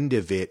the end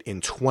of it,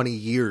 in 20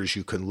 years,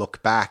 you can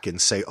look back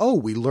and say, oh,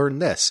 we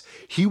learned this.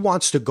 He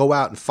wants to go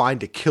out and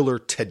find a killer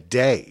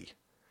today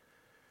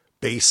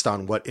based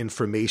on what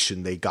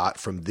information they got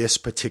from this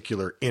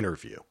particular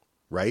interview,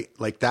 right?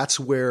 Like that's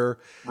where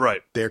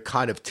their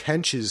kind of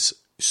Tench is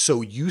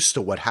so used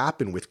to what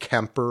happened with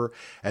Kemper,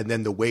 and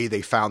then the way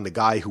they found the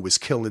guy who was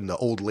killing the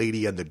old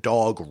lady and the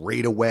dog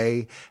right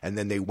away, and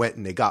then they went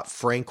and they got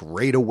Frank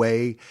right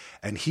away,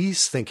 and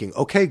he's thinking,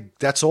 okay,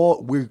 that's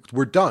all,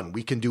 we're done.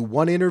 We can do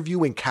one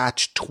interview and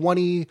catch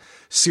 20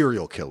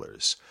 serial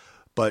killers.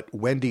 But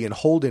Wendy and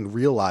Holden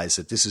realize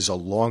that this is a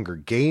longer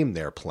game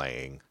they're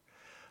playing,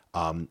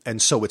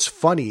 And so it's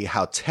funny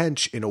how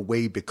Tench, in a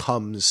way,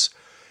 becomes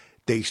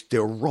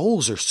their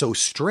roles are so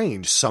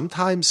strange.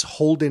 Sometimes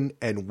Holden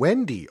and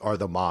Wendy are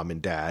the mom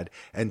and dad,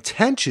 and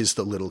Tench is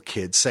the little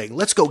kid saying,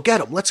 "Let's go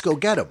get him. Let's go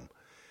get him."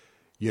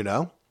 You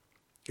know,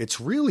 it's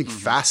really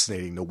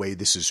fascinating the way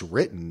this is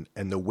written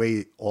and the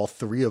way all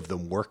three of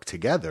them work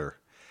together,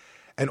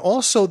 and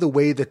also the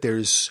way that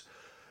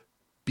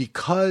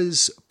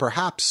because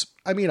perhaps,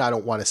 I mean, I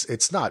don't want to.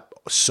 It's not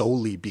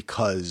solely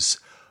because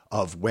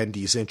of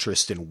Wendy's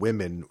interest in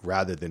women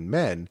rather than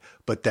men,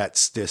 but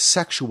that's the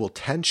sexual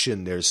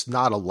tension. There's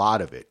not a lot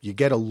of it. You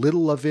get a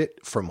little of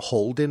it from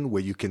Holden,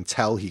 where you can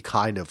tell he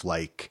kind of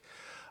like,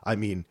 I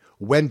mean,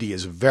 Wendy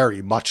is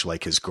very much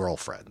like his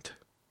girlfriend.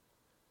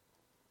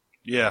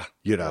 Yeah.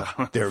 You know,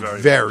 they're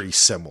very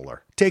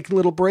similar. Take a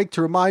little break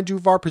to remind you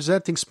of our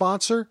presenting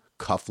sponsor,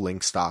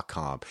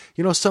 Cufflinks.com.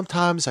 You know,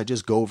 sometimes I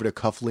just go over to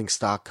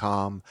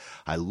Cufflinks.com,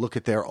 I look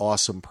at their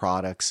awesome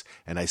products,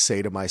 and I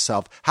say to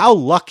myself, how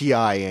lucky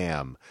I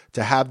am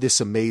to have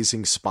this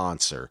amazing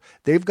sponsor.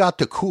 They've got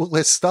the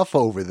coolest stuff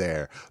over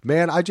there.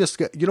 Man,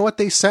 you know what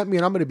they sent me,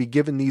 and I'm going to be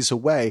giving these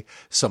away,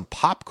 some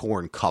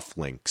popcorn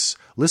cufflinks.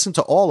 Listen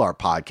to all our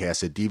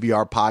podcasts at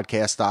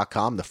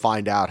dvrpodcast.com to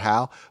find out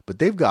how, but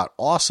they've got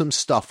awesome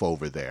stuff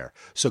over there.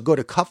 So go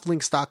to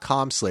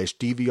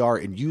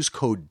cufflinks.com/DVR and use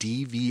code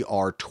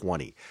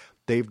DVR20.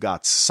 They've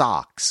got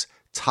socks,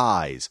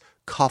 ties,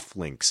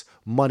 cufflinks,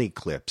 money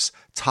clips,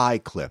 tie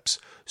clips,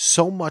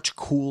 so much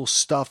cool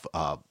stuff,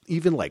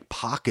 even like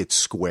pocket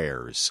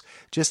squares,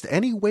 just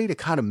any way to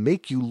kind of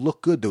make you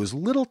look good. Those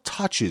little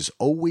touches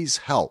always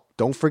help.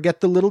 Don't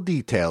forget the little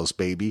details,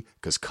 baby,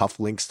 because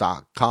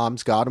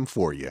cufflinks.com's got them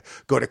for you.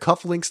 Go to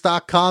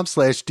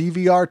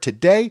cufflinks.com/DVR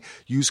today,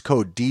 use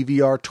code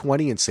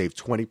DVR20 and save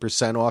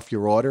 20% off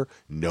your order,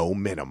 no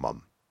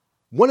minimum.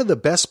 One of the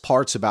best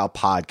parts about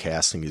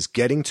podcasting is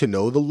getting to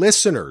know the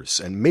listeners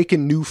and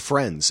making new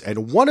friends.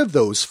 And one of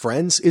those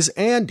friends is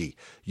Andy.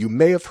 You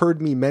may have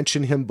heard me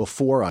mention him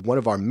before on one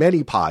of our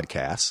many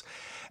podcasts.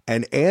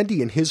 And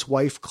Andy and his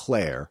wife,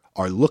 Claire,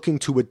 are looking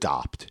to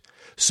adopt.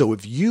 So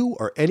if you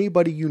or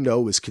anybody you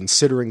know is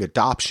considering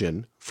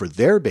adoption for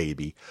their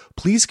baby,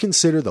 please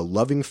consider the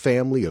loving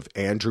family of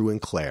Andrew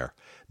and Claire.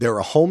 They're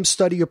a home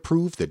study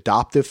approved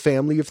adoptive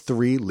family of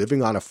 3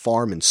 living on a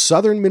farm in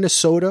southern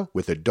Minnesota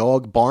with a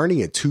dog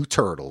Barney and 2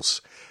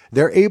 turtles.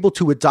 They're able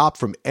to adopt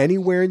from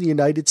anywhere in the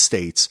United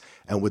States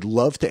and would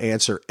love to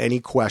answer any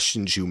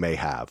questions you may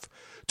have.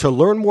 To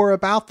learn more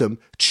about them,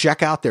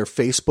 check out their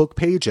Facebook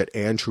page at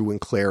Andrew and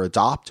Claire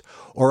Adopt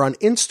or on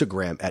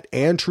Instagram at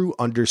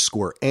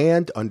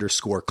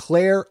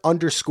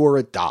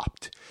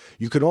Andrew_and_Claire_adopt.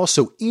 You can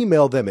also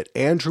email them at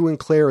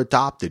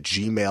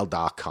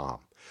andrewandclaireadopt@gmail.com.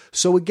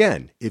 So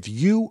again, if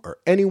you or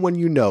anyone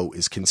you know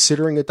is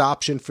considering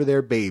adoption for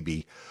their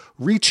baby,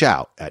 reach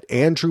out at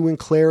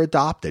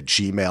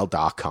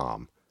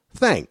andrewandclaireadopt@gmail.com.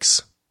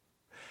 Thanks.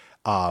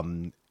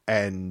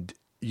 And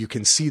you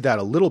can see that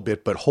a little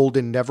bit, but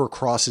Holden never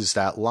crosses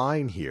that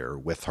line here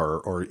with her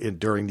or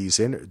during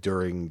these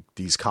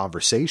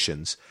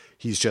conversations.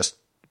 He's just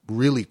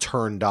really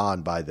turned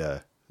on by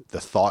the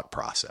thought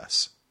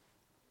process.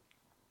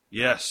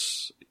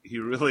 Yes, he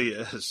really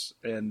is.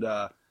 And,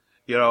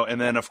 you know, and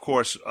then, of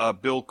course,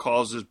 Bill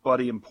calls his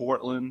buddy in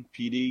Portland,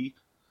 PD,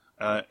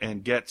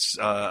 and gets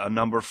a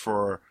number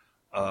for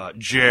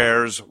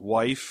Jer's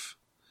wife.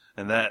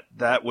 And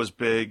that was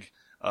big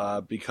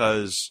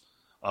because,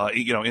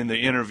 you know, in the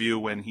interview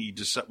when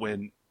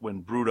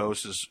when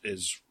Brudos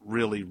is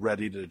really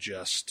ready to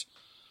just,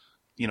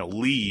 you know,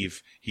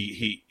 leave,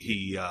 he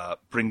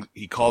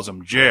calls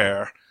him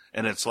Jer,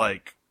 and it's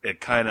like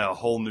it kind of a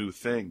whole new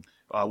thing.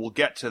 We'll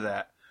get to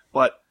that,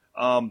 but.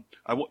 I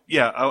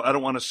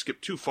don't want to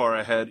skip too far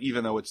ahead,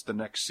 even though it's the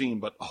next scene.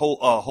 But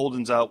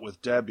Holden's out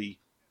with Debbie.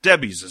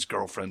 Debbie's his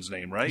girlfriend's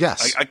name, right?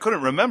 Yes. I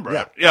couldn't remember.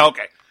 Yeah. Yeah.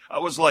 Okay. I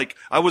was like,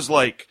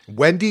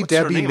 Wendy,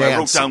 Debbie, Nancy. I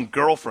wrote down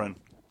girlfriend.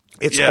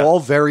 It's all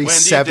very Wendy,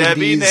 70s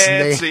Debbie,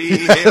 Nancy.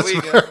 Here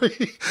we go.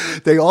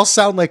 They all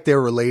sound like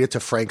they're related to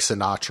Frank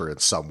Sinatra in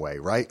some way,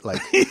 right?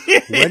 Like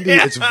Wendy,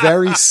 it's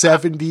very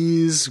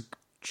 70s.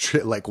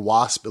 Like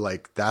Wasp,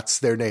 like that's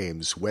their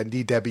names.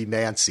 Wendy, Debbie,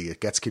 Nancy. It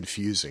gets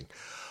confusing.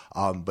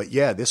 But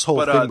yeah, this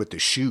whole thing with the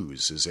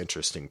shoes is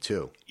interesting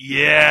too.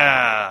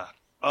 Yeah.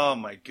 Oh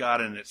my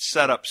God. And it's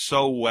set up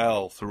so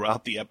well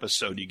throughout the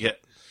episode. You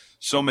get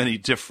so many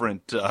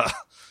different,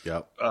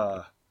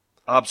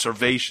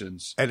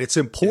 observations. And it's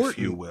important. If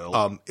you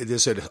will.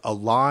 There's a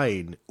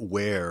line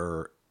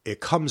where it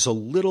comes a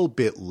little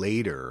bit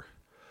later,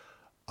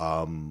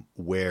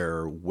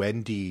 where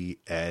Wendy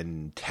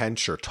and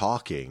Tench are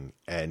talking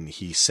and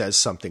he says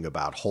something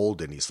about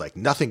Holden. He's like,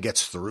 nothing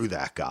gets through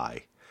that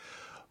guy.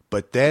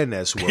 But then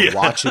as we're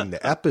watching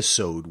the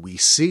episode, we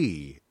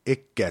see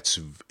it gets,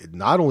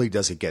 not only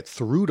does it get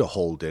through to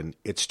Holden,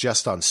 it's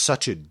just on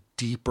such a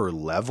deeper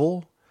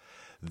level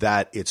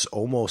that it's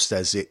almost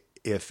as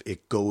if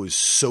it goes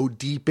so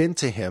deep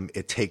into him,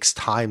 it takes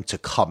time to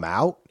come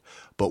out.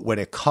 But when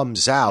it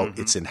comes out,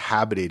 it's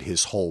inhabited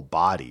his whole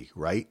body,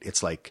 right?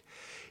 It's like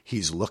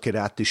he's looking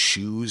at the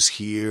shoes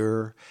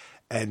here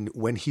And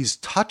when he's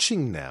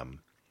touching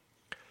them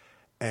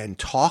and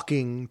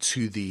talking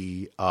to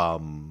the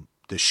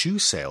shoe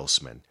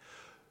salesman,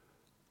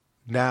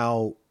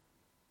 now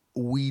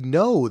we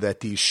know that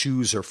these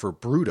shoes are for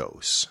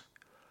Brutos,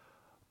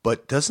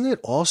 but doesn't it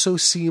also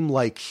seem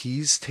like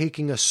he's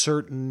taking a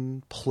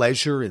certain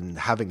pleasure in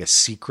having a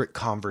secret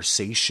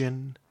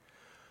conversation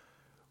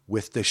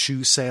with the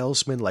shoe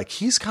salesman? Like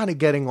he's kind of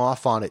getting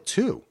off on it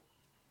too.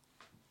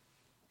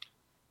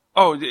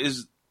 Oh,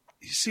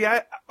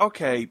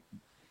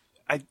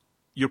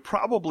 you're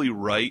probably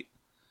right.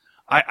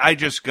 I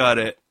just got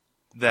it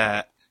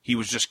that he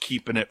was just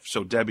keeping it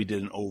so Debbie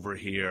didn't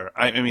overhear.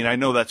 I mean, I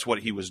know that's what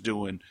he was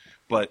doing,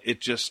 but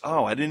it just,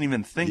 I didn't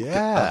even think of it like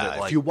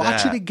that. If you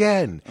watch it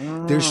again,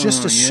 there's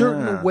just a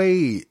certain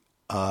way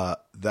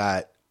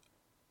that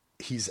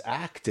he's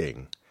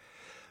acting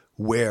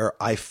where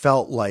I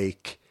felt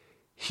like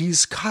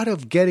he's kind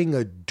of getting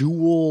a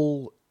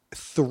dual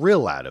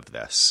thrill out of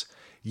this.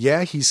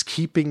 Yeah, he's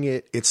keeping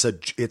it.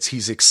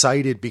 He's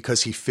excited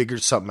because he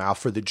figured something out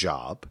for the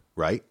job,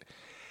 right?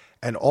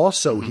 And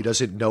also he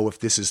doesn't know if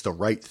this is the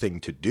right thing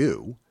to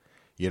do.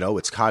 You know,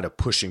 it's kind of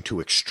pushing to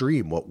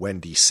extreme what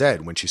Wendy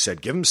said when she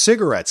said, give him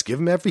cigarettes, give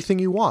him everything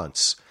he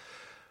wants,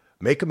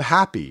 make him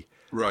happy.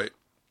 Right.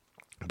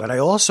 But I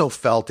also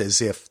felt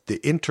as if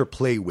the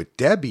interplay with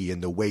Debbie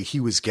and the way he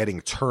was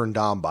getting turned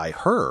on by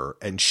her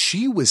and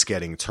she was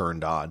getting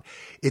turned on,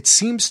 it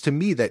seems to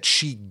me that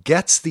she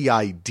gets the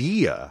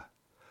idea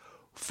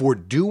for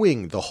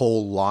doing the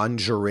whole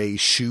lingerie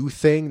shoe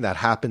thing that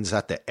happens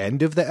at the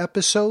end of the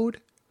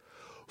episode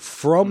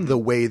from the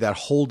way that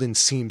Holden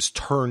seems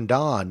turned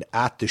on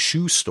at the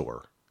shoe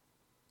store.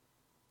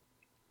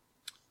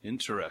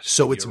 Interesting.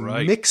 So it's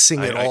right.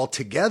 mixing it all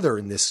together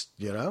in this,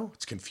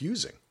 it's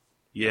confusing.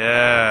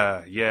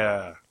 Yeah.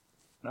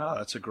 No,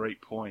 that's a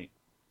great point.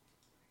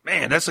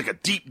 Man, that's like a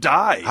deep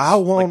dive. I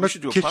want to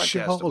to kiss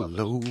you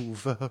all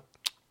over.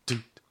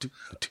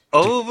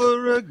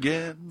 Over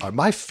again. Are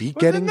my feet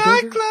getting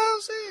bigger?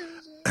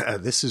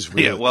 This is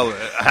really... Yeah, well,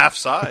 half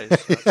size.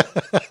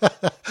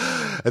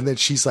 And then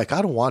she's like,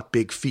 I don't want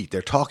big feet.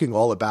 They're talking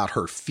all about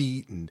her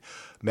feet. And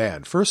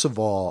man, first of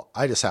all,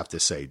 I just have to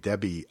say,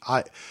 Debbie,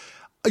 I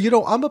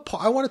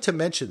wanted to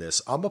mention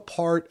this. I'm a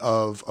part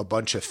of a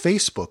bunch of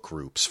Facebook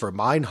groups for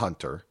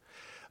Mindhunter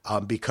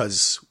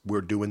because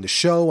we're doing the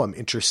show. I'm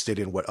interested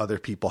in what other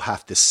people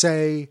have to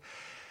say.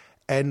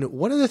 And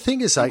one of the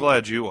things is I'm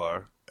glad you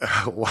are.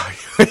 Why?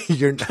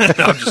 You're not.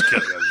 No, I'm just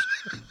kidding.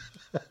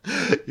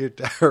 You're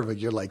terrible.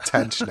 You're like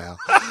tense now.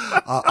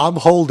 I'm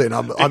holding.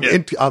 I'm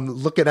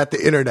looking at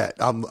the internet.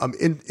 I'm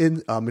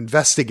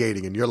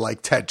investigating, and you're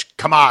like tense.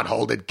 Come on,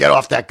 Holden. Get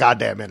off that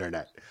goddamn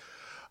internet.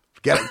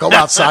 Go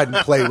outside and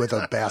play with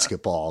a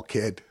basketball,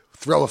 kid.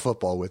 Throw a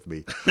football with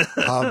me.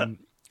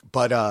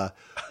 But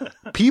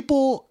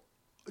people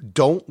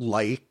don't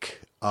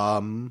like.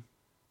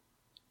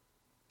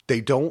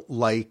 They don't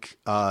like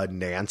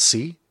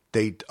Nancy.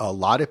 A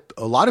lot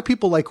of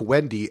people like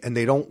Wendy, and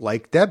they don't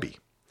like Debbie.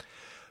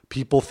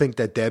 People think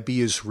that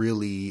Debbie is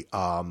really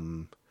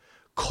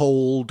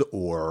cold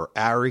or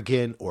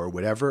arrogant or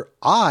whatever.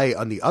 I,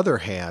 on the other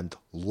hand,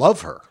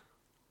 love her.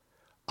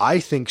 I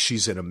think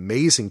she's an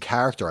amazing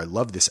character. I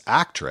love this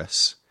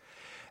actress.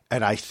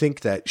 And I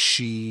think that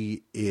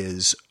she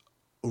is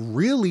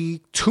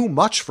really too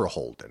much for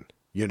Holden,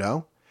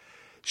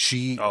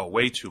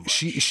 way too much.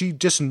 She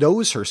just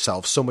knows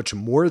herself so much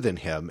more than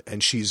him.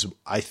 And she's,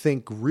 I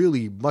think,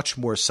 really much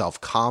more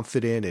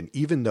self-confident. And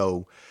even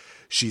though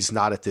she's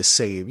not at the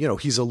same,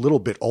 he's a little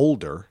bit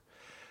older.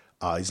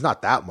 He's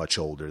not that much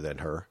older than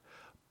her.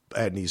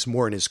 And he's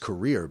more in his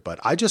career. But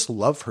I just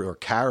love her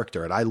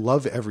character. And I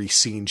love every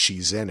scene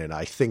she's in. And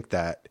I think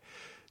that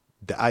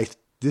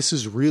this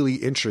is really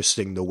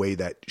interesting, the way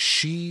that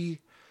she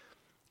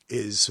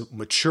is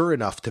mature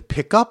enough to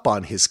pick up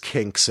on his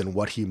kinks and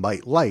what he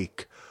might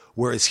like.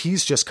 Whereas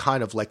he's just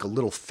kind of like a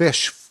little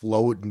fish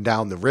floating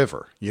down the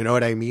river. You know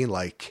what I mean?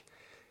 Like,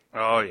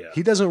 oh yeah,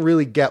 he doesn't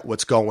really get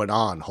what's going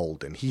on,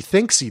 Holden. He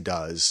thinks he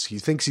does. He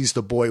thinks he's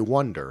the boy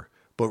wonder,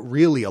 but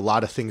really a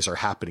lot of things are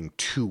happening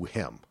to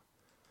him.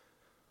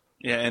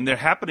 Yeah, and they're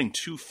happening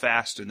too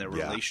fast in their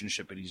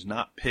relationship, and he's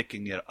not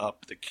picking it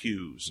up, the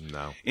cues.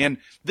 No. And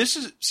this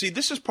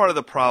is part of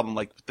the problem,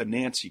 like with the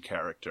Nancy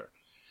character.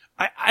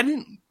 I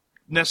didn't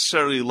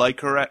necessarily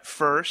like her at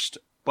first,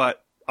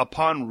 but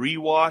upon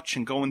rewatch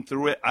and going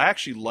through it, I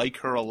actually like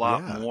her a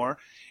lot more.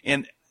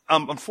 And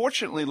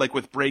unfortunately, like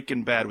with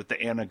Breaking Bad, with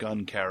the Anna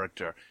Gunn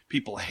character,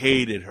 people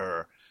hated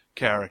her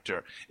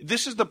character.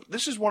 This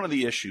is one of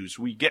the issues.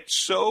 We get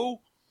so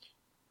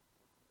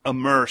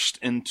immersed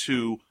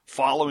into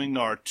following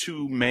our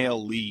two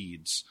male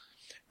leads.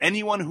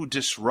 Anyone who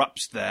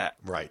disrupts that,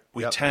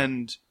 we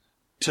tend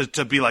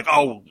to be like,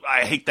 oh,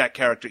 I hate that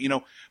character,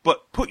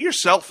 But put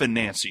yourself in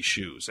Nancy's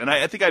shoes. And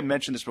I think I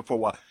mentioned this before.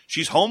 Well,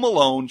 she's home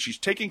alone. She's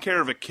taking care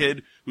of a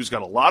kid who's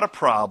got a lot of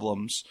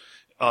problems.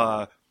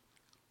 Her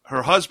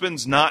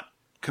husband's not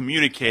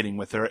communicating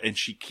with her, and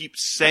she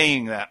keeps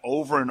saying that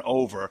over and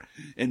over.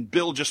 And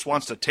Bill just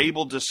wants to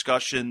table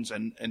discussions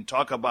and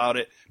talk about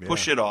it,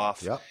 push it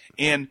off. Yep.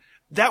 And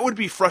that would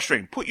be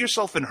frustrating. Put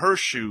yourself in her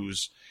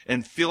shoes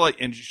and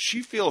and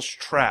she feels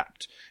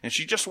trapped, and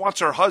she just wants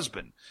her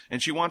husband,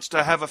 and she wants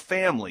to have a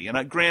family.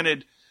 And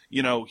granted,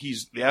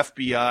 he's the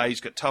FBI, he's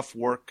got tough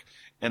work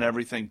and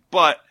everything,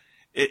 but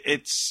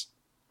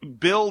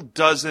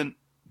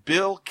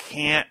Bill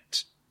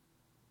can't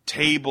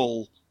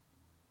table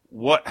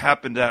what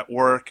happened at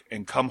work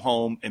and come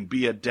home and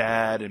be a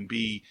dad and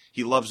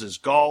he loves his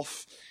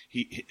golf.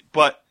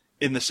 But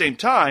in the same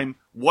time,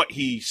 what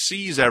he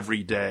sees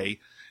every day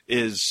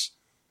is,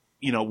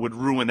 would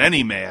ruin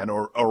any man,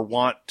 or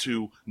want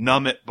to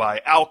numb it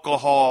by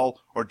alcohol,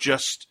 or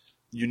just,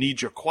 you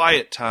need your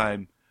quiet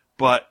time.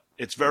 But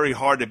it's very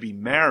hard to be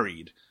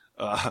married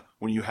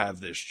when you have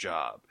this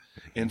job.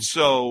 And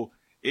so,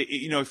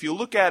 if you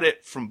look at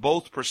it from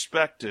both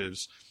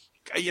perspectives,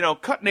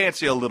 cut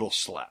Nancy a little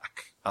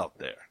slack out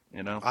there,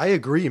 I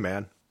agree,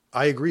 man.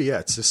 I agree. Yeah,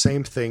 it's the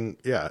same thing.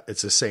 Yeah,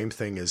 it's the same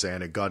thing as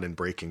Anna Gunn in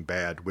Breaking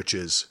Bad, which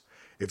is,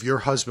 if your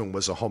husband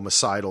was a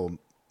homicidal,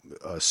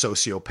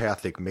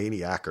 sociopathic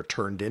maniac, or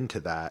turned into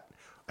that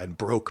and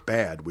broke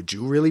bad, would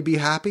you really be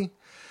happy?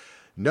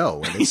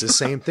 No. And it's the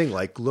same thing.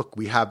 Like, look,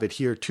 we have it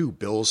here too.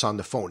 Bill's on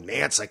the phone.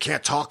 Nance, I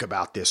can't talk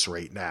about this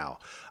right now.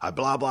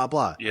 Blah, blah,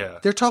 blah. Yeah.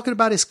 They're talking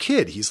about his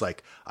kid. He's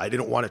like, I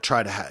didn't want to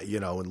try to,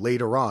 and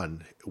later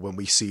on when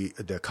we see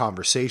the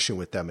conversation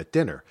with them at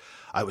dinner,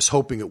 I was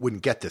hoping it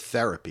wouldn't get to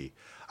therapy.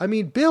 I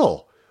mean,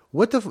 Bill,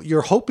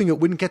 you're hoping it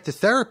wouldn't get to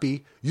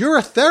therapy? You're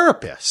a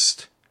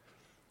therapist.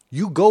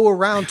 You go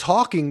around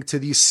talking to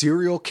these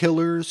serial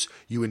killers.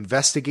 You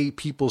investigate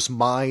people's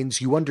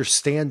minds. You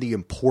understand the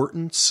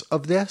importance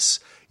of this,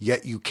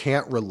 yet you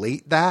can't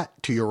relate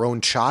that to your own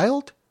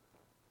child?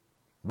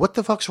 What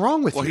the fuck's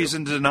wrong with you? Well, he's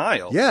in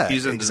denial. Yeah,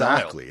 he's in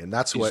exactly. denial. And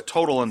that's he's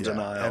total in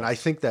denial. And I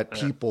think that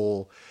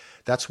people,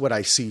 that's what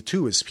I see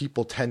too, is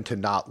people tend to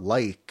not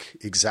like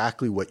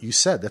exactly what you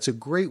said. That's a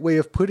great way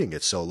of putting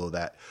it, Solo,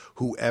 that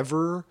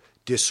whoever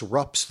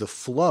disrupts the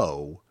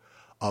flow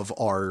of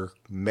our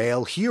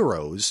male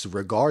heroes,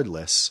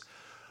 regardless,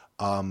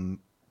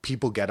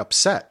 people get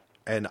upset.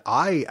 And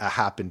I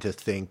happen to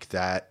think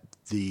that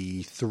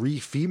the 3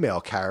 female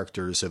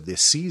characters of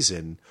this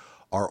season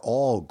are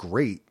all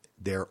great.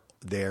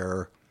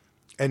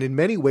 And in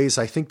many ways,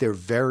 I think they're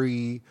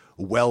very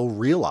well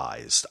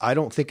realized. I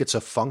don't think it's a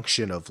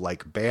function of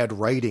like bad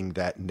writing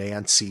that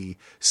Nancy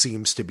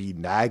seems to be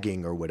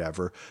nagging or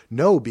whatever.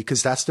 No,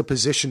 because that's the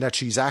position that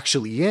she's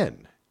actually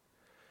in.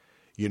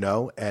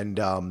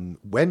 And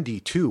Wendy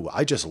too.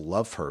 I just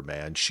love her,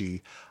 man.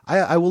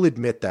 I will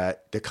admit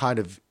that the kind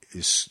of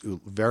is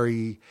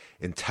very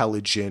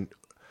intelligent,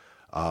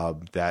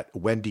 that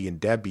Wendy and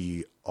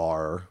Debbie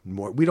are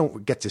more, we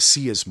don't get to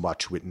see as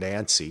much with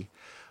Nancy.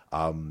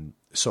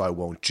 So I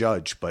won't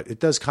judge, but it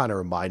does kind of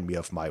remind me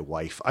of my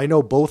wife. I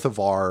know both of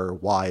our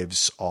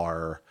wives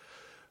are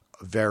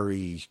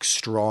very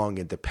strong,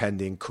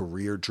 independent,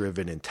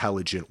 career-driven,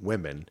 intelligent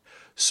women.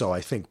 So I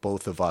think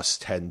both of us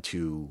tend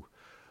to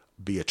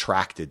be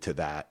attracted to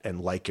that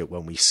and like it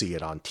when we see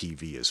it on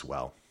TV as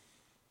well.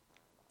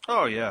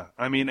 Oh, yeah.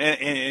 I mean,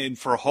 and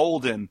for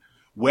Holden,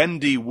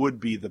 Wendy would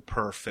be the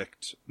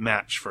perfect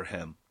match for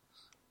him.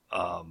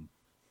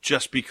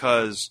 Just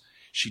because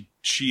she's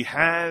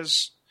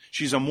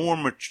a more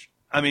mature,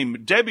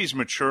 Debbie's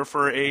mature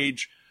for her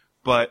age,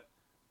 but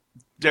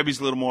Debbie's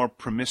a little more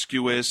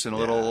promiscuous and a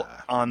little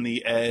on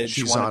the edge.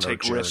 She's want on to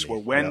take her risks. journey.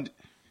 Where Wendy,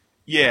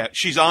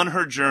 she's on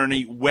her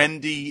journey.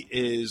 Wendy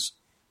is,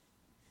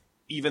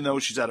 even though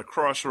she's at a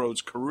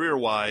crossroads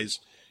career-wise,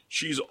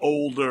 she's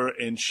older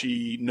and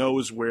she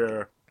knows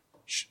where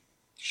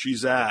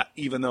she's at,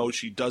 even though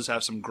she does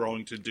have some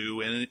growing to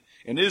do and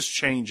is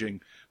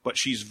changing, but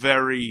she's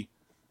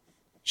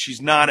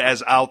not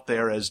as out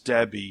there as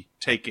Debbie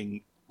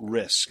taking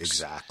risks.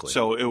 Exactly.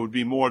 So it would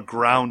be more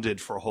grounded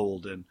for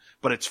Holden.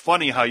 But it's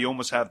funny how you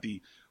almost have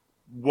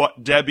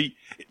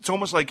it's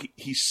almost like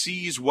he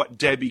sees what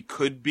Debbie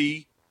could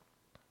be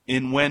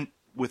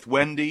with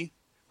Wendy,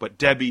 but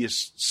Debbie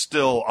is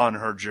still on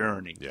her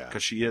journey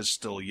because she is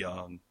still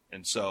young.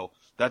 And so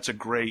that's a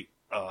great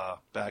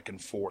back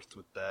and forth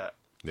with that.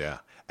 Yeah.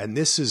 And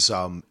this is,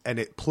 and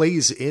it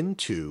plays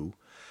into,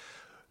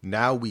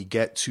 now we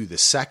get to the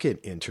second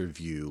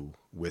interview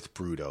with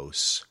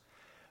Brudos.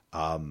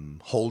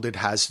 Holden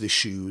has the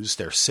shoes.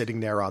 They're sitting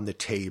there on the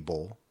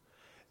table.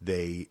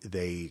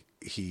 This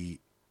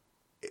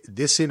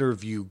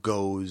interview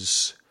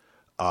goes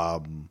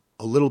a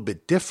little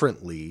bit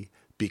differently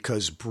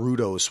because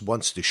Brudos,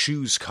 once the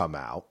shoes come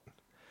out,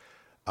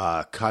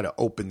 kind of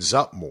opens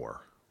up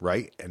more,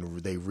 right? And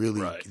we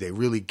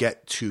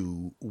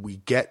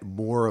get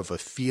more of a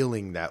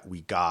feeling that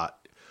we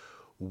got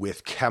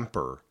with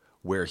Kemper,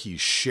 where he's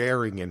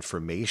sharing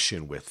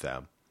information with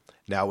them.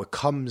 Now, it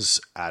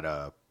comes at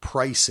a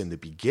price in the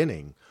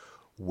beginning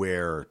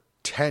where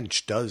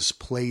Tench does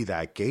play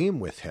that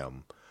game with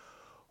him,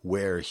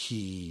 where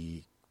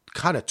he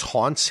kind of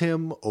taunts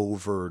him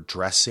over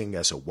dressing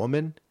as a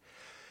woman.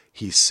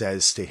 He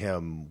says to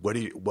him,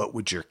 what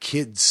would your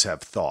kids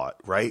have thought,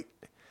 right?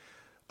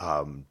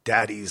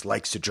 Daddy's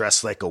likes to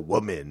dress like a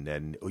woman,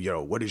 and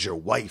what does your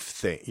wife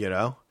think?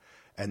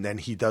 And then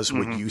he does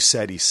what you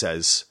said. He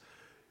says,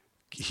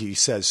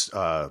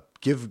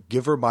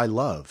 give her my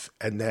love,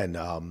 and then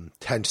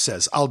Tench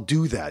says, "I'll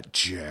do that,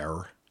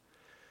 Jer."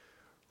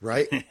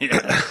 Right?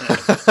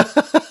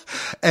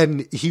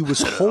 And he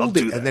was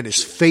holding, and then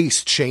his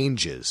face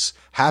changes.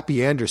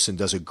 Happy Anderson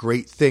does a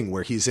great thing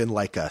where he's in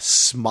like a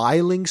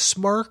smiling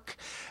smirk,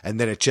 and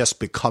then it just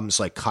becomes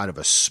like kind of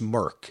a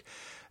smirk.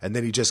 And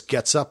then he just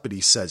gets up and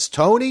he says,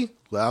 "Tony,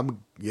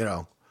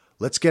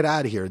 let's get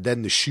out of here."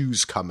 Then the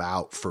shoes come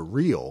out for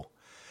real,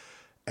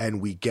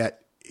 and we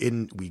get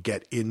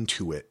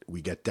into it.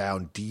 We get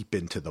down deep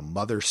into the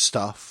mother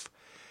stuff.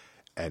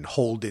 And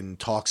Holden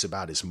talks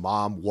about his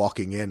mom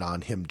walking in on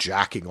him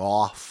jacking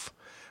off,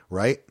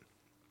 right?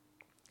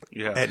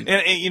 Yeah,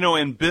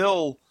 and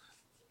Bill,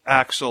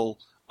 Axel,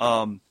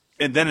 and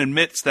then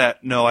admits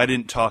that, no, I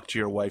didn't talk to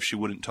your wife. She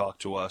wouldn't talk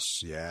to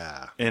us.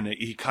 Yeah. And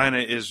he kind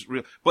of is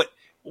real. But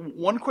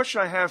one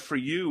question I have for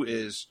you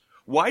is,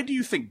 why do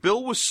you think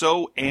Bill was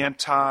so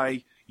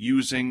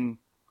anti-using,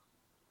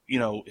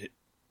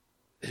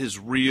 his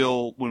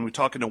real, when we're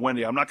talking to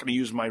Wendy, I'm not going to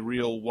use my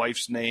real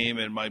wife's name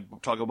and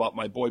talk about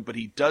my boy, but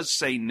he does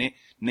say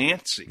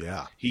Nancy.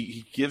 Yeah.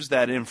 He gives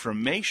that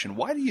information.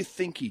 Why do you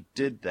think he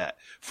did that?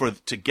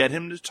 To get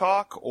him to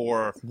talk,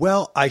 or?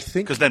 Well, I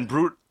think. Because then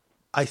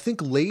I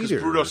think later.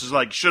 Brutus is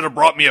like, should have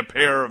brought me a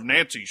pair of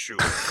Nancy shoes.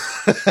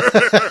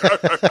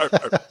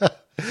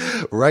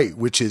 Right.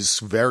 Which is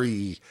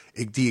the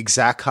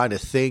exact kind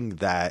of thing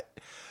that,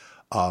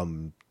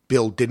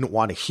 Bill didn't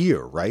want to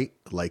hear, right?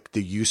 Like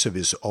the use of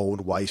his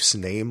own wife's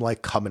name,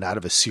 like coming out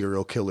of a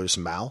serial killer's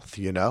mouth,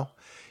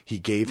 He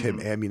gave him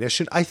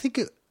ammunition. I think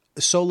it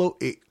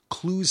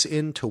clues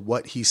into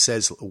what he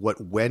says, what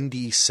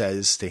Wendy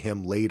says to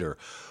him later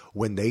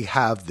when they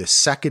have the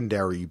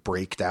secondary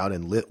breakdown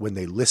and when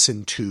they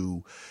listen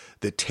to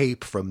the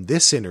tape from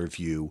this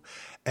interview,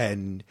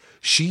 and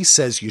she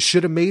says, "You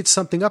should have made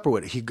something up," or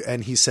what?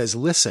 And he says,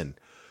 "Listen,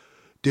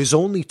 there's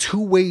only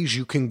two ways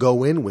you can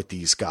go in with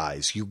these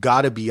guys. You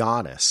got to be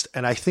honest."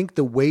 And I think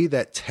the way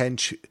that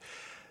Tench,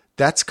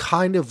 that's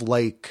kind of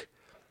like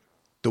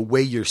the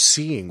way you're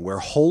seeing where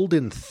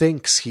Holden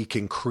thinks he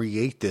can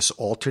create this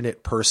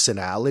alternate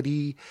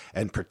personality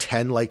and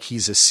pretend like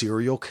he's a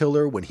serial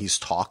killer when he's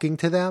talking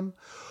to them.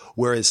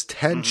 Whereas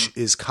Tench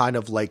is kind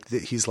of like,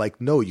 he's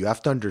like, no, you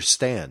have to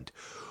understand.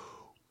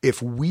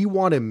 If we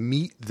want to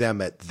meet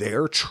them at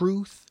their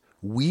truth,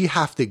 we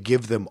have to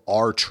give them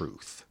our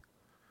truth.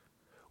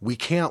 We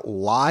can't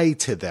lie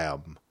to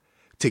them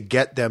to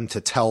get them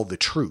to tell the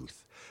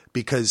truth,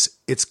 because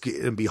it's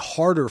going to be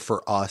harder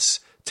for us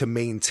to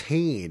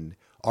maintain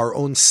our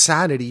own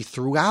sanity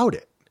throughout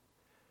it.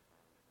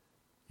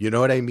 You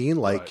know what I mean?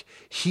 Like,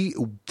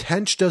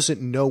 Tench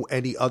doesn't know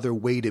any other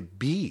way to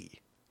be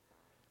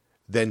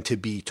than to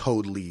be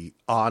totally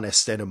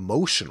honest and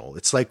emotional.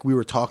 It's like we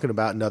were talking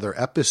about in other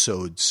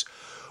episodes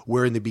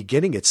where in the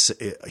beginning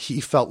he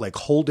felt like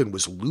Holden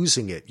was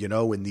losing it,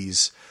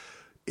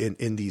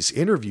 in these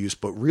interviews,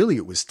 but really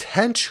it was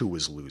Tench who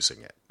was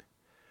losing it,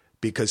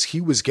 because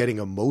he was getting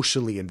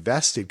emotionally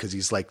invested because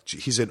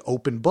he's an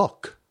open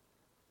book.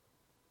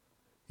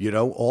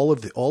 All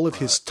of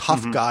his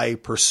tough guy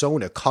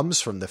persona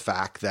comes from the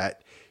fact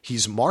that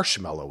he's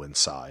marshmallow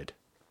inside.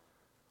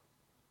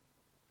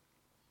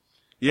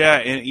 Yeah,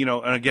 and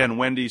and again,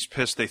 Wendy's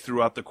pissed they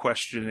threw out the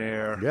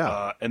questionnaire.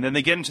 Yeah. And then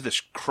they get into this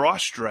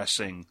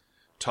cross-dressing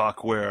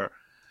talk where,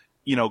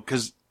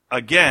 because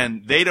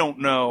again, they don't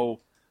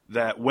know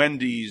that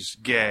Wendy's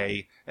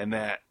gay and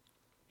that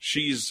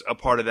she's a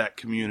part of that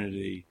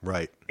community.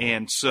 Right.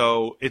 And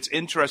so it's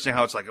interesting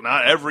how it's like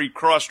not every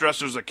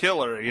cross-dresser's a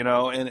killer,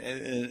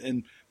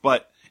 and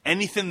but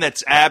anything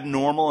that's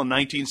abnormal in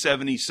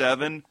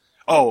 1977,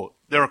 oh,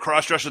 they're a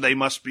cross-dresser, they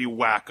must be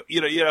whack.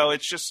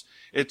 It's just,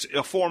 it's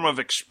a form of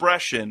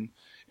expression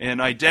and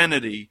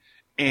identity,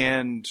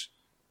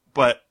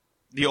 but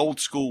the old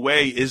school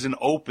way isn't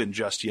open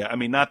just yet. I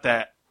mean, not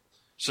that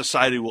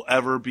society will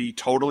ever be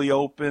totally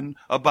open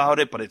about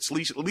it, but it's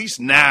at least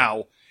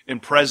now in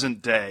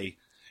present day,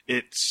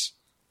 it's,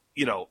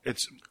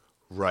 it's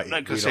right. I'm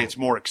not going to say it's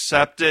more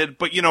accepted,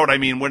 but you know what I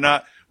mean?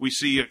 We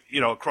see,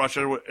 a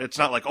cross-dresser, it's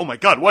not like, oh my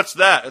God, what's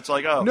that? It's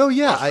like, oh, no,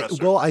 yeah. I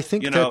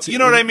think that's, you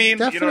know what I mean?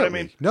 Definitely. You know what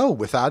I mean? No,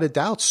 without a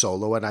doubt,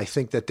 Solo. And I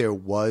think that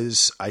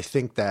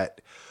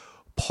that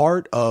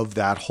part of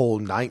that whole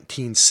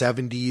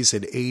 1970s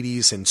and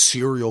 80s and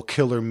serial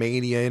killer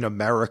mania in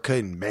America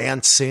and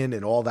Manson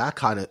and all that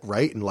kind of,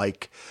 right? And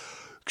like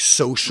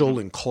social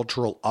and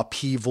cultural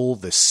upheaval,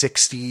 the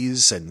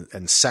 60s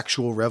and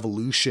sexual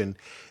revolution,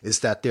 is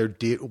that there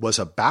was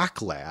a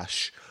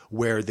backlash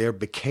where there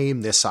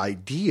became this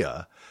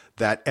idea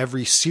that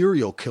every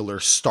serial killer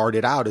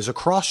started out as a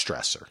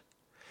cross-dresser.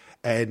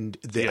 And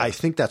I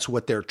think that's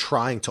what they're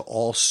trying to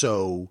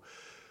also,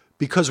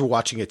 because we're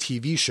watching a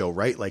TV show,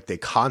 right? Like they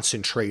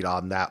concentrate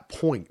on that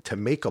point to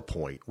make a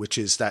point, which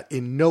is that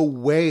in no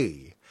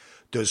way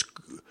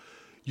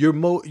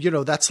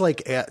that's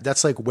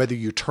like whether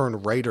you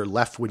turn right or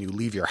left when you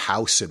leave your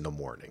house in the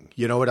morning.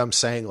 You know what I'm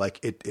saying? Like,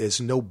 it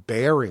is no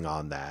bearing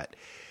on that.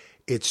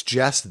 It's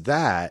just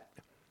that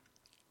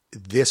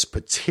this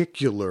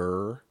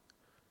particular,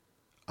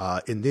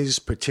 in these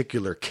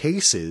particular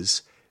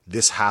cases,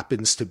 this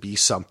happens to be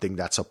something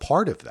that's a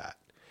part of that,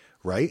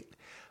 right?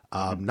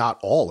 Not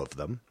all of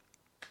them.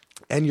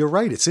 And you're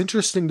right. It's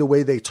interesting the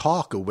way they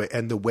talk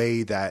and the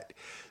way that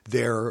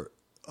they're,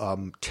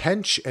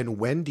 Tench and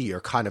Wendy are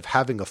kind of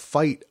having a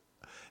fight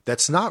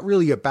that's not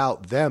really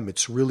about them.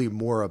 It's really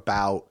more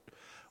about,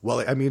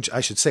 well, I mean, I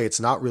should say it's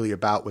not really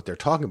about what they're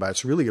talking about.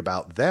 It's really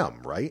about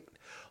them, right?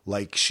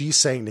 Like, she's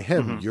saying to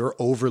him, you're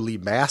overly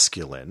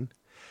masculine.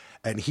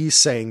 And he's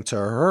saying to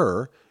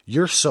her,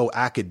 you're so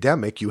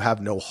academic, you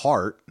have no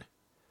heart.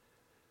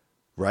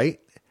 Right?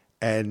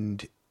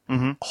 And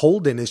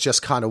Holden is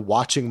just kind of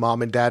watching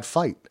mom and dad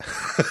fight.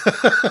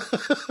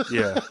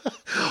 Yeah.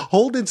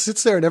 Holden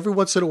sits there, and every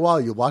once in a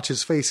while you watch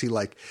his face. He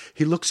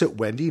looks at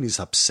Wendy and he's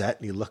upset,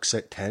 and he looks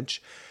at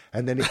Tench,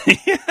 and then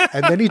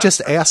he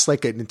just asks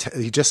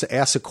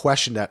a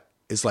question that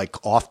is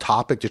like off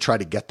topic to try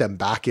to get them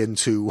back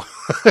into,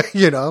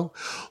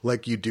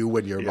 like you do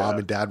when your mom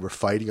and dad were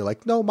fighting. You're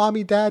like, no,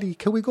 mommy, daddy,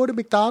 can we go to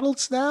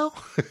McDonald's now?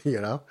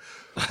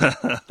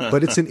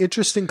 But it's an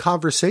interesting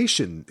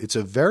conversation. It's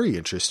a very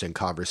interesting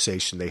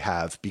conversation they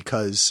have,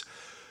 because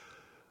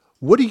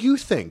what do you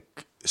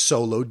think,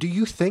 Solo? Do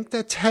you think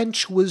that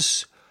Tench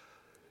was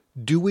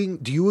do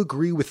you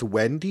agree with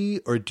Wendy,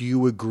 or do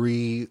you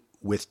agree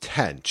with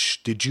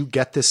Tench? Did you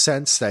get the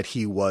sense that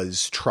he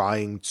was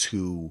trying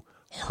to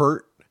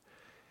hurt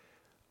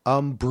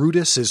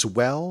Brutus as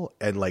well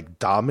and like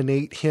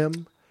dominate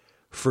him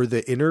for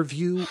the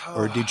interview?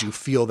 Or did you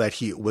feel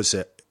that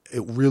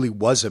it really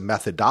was a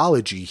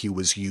methodology he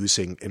was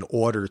using in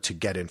order to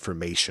get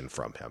information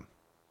from him?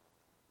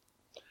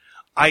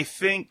 I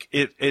think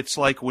it's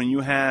like when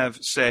you have,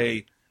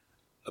 say,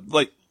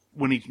 like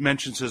when he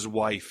mentions his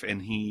wife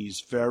and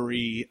he's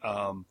very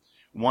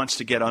wants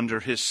to get under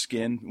his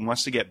skin,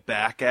 wants to get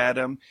back at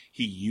him,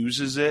 he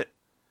uses it.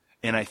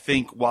 And I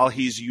think while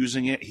he's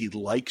using it, he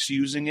likes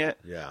using it.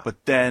 Yeah.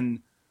 But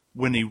then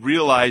when he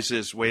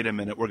realizes, wait a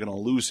minute, we're going to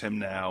lose him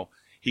now,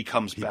 he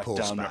comes back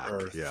down to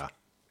earth. Yeah.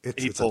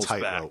 He pulls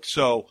back. Rope.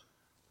 So,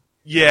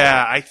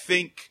 yeah, I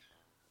think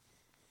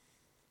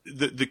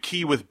the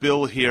key with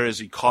Bill here is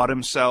he caught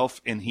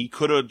himself, and he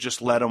could have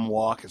just let him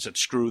walk and said,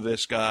 screw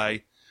this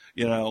guy,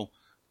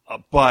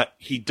 but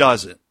he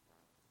doesn't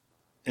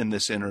in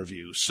this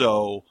interview.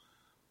 So,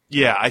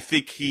 yeah, I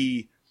think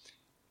the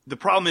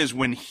problem is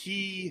when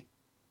he,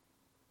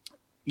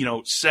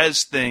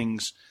 says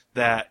things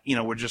that,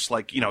 we're just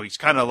like, he's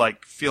kind of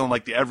like feeling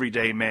like the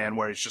everyday man,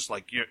 where it's just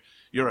like,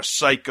 you're a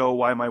psycho.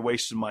 Why am I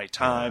wasting my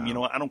time?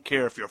 Yeah. I don't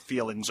care if your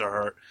feelings are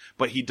hurt,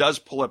 but he does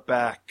pull it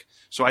back.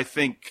 So I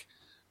think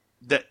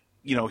that,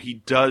 he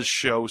does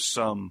show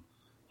some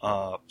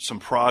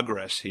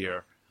progress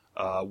here,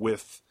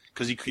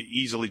 because he could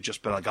easily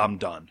just be like, I'm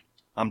done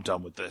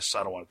with this.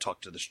 I don't want to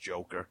talk to this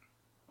Joker.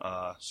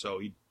 So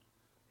he,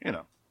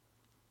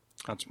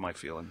 that's my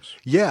feelings.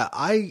 Yeah.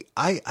 I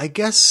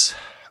guess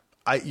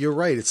you're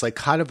right. It's like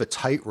kind of a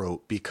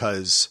tightrope,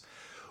 because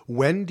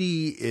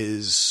Wendy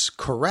is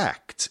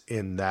correct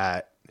in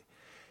that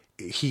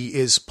he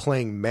is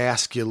playing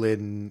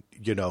masculine,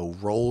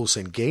 roles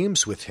and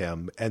games with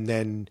him. And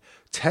then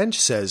Tench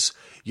says,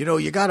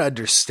 you got to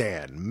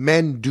understand,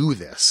 men do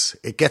this.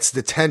 It gets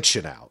the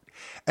tension out.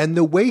 And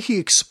the way he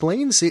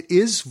explains it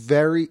is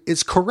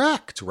it's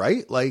correct,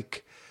 right?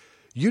 Like,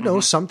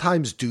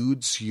 sometimes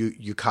dudes,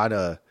 you kind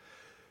of,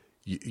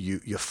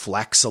 you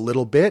flex a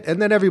little bit,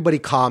 and then everybody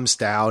calms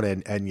down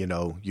and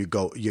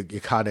you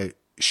kind of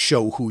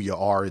show who you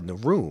are in the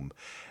room.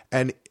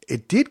 And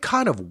it did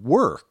kind of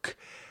work.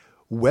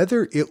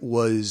 Whether it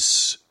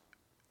was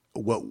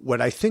what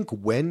I think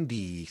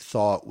Wendy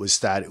thought was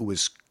that it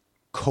was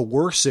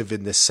coercive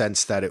in the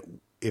sense that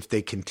if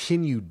they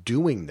continue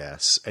doing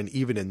this, and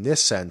even in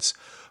this sense,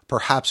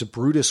 perhaps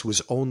Brutus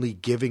was only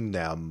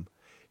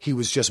he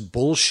was just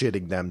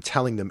bullshitting them,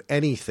 telling them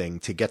anything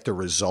to get the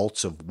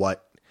results of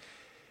what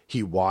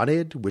he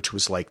wanted, which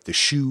was like the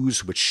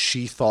shoes, which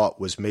she thought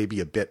was maybe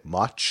a bit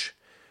much,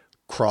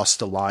 crossed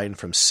the line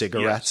from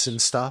cigarettes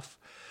and stuff.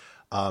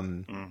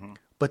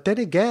 But then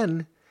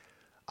again,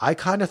 I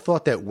kind of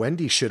thought that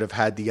Wendy should have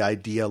had the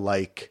idea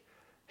like,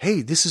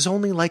 hey, this is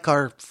only like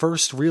our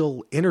first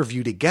real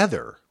interview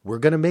together. We're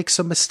going to make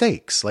some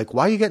mistakes. Like,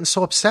 why are you getting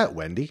so upset,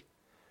 Wendy?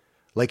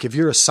 Like, if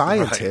you're a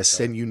scientist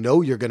and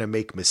you're going to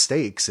make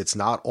mistakes, it's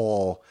not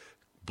all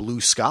blue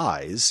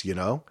skies,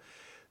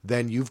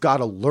 then you've got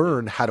to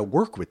learn how to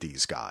work with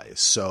these guys.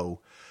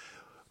 So,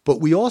 but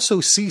we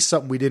also see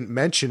something we didn't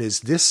mention is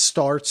this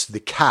starts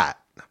the cat.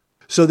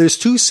 So there's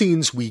two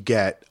scenes we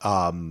get,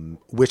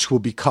 which will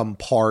become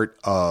part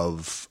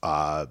of,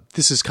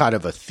 this is kind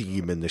of a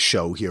theme in the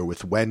show here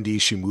with Wendy.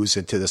 She moves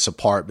into this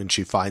apartment.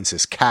 She finds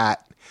this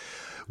cat.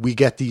 We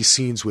get these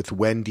scenes with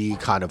Wendy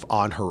kind of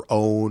on her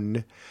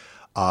own.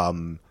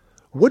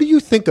 What do you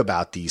think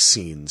about these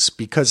scenes?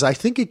 Because I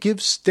think it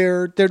gives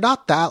they're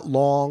not that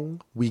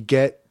long. We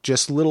get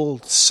just little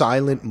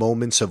silent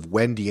moments of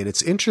Wendy, and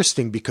it's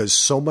interesting because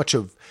so much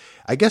of,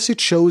 I guess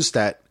it shows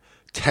that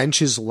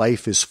Tench's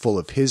life is full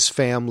of his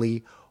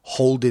family,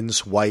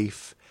 Holden's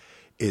wife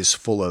is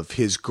full of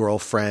his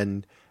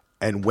girlfriend,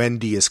 and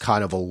Wendy is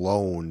kind of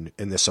alone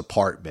in this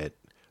apartment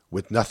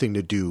with nothing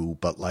to do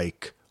but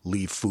like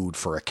leave food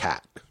for a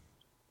cat.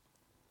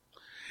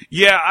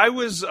 Yeah, I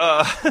was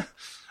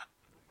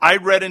I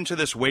read into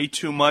this way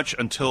too much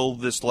until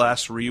this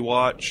last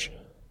rewatch.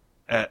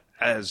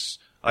 As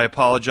I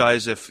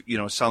apologize if,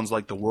 it sounds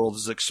like the world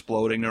is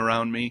exploding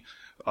around me,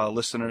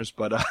 listeners,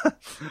 but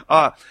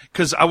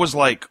because I was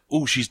like,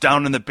 "Ooh, she's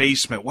down in the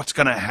basement. What's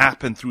going to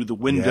happen through the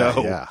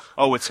window? Yeah.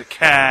 Oh, it's a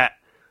cat."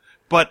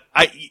 But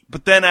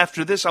then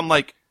after this, I'm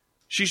like,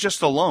 she's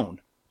just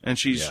alone, and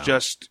she's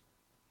just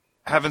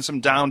having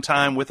some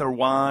downtime with her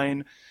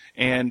wine,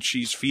 and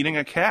she's feeding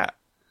a cat,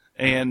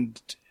 and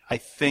I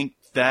think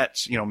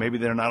that's, maybe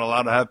they're not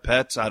allowed to have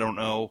pets. I don't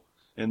know,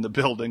 in the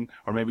building,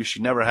 or maybe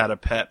she never had a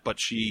pet, but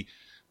she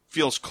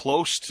feels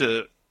close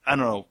to, I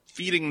don't know,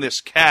 feeding this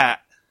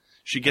cat.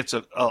 She gets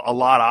a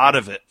lot out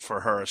of it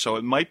for her. So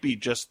it might be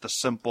just the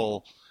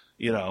simple,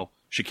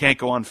 she can't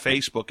go on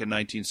Facebook in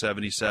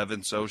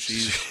 1977, so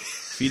she's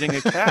feeding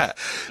a cat.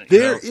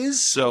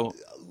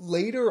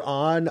 Later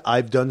on,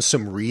 I've done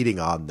some reading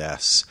on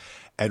this,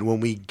 and when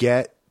we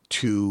get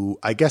to,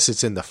 I guess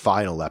it's in the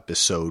final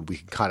episode, we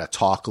can kind of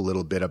talk a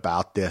little bit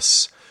about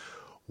this,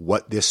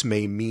 what this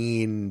may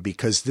mean,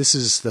 because this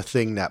is the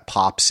thing that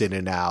pops in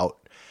and out.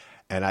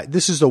 And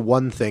this is the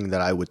one thing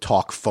that I would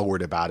talk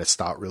forward about. It's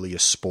not really a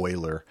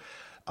spoiler.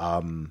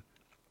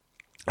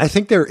 I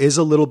think there is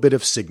a little bit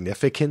of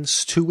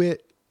significance to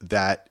it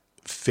that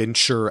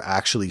Fincher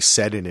actually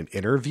said in an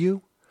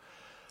interview.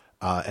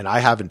 And I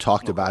haven't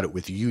talked about it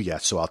with you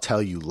yet, so I'll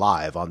tell you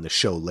live on the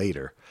show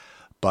later.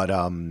 But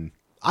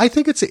I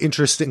think it's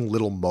interesting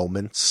little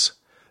moments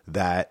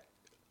that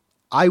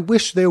I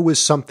wish there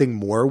was something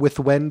more with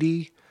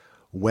Wendy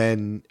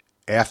when,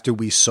 after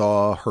we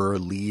saw her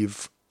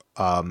leave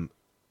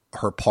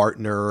her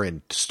partner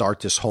and start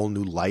this whole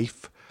new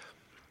life.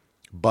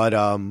 But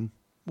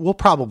we'll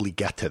probably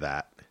get to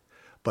that.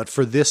 But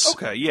for this...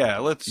 Okay, yeah,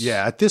 let's...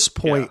 Yeah, at this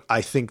point,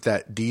 I think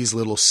that these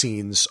little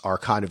scenes are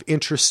kind of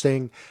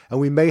interesting,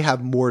 and we may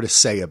have more to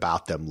say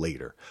about them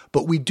later.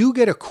 But we do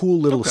get a cool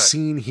little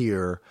scene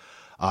here.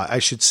 I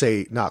should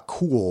say not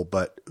cool,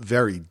 but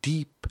very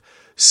deep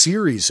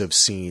series of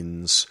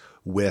scenes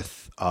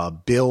with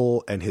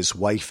Bill and his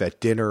wife at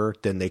dinner.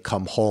 Then they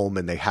come home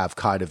and they have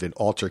kind of an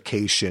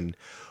altercation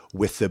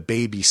with the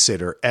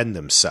babysitter and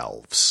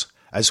themselves,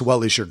 as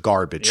well as your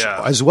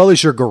as well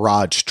as your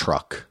garage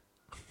truck.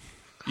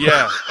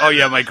 Yeah. Oh,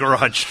 yeah, my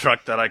garage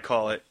truck that I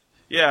call it.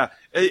 Yeah.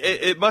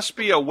 It must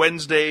be a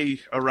Wednesday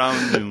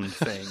around noon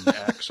thing,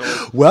 Axel.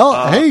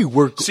 Well, hey,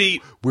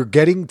 we're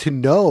getting to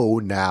know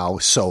now,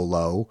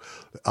 Solo,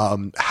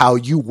 how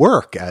you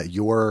work.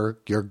 Your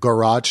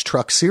garage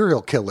truck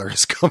serial killer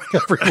is coming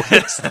every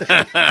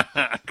Wednesday.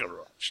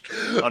 Garage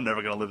truck. I'm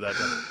never going to live that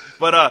down.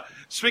 But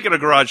speaking of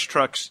garage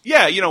trucks,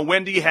 yeah,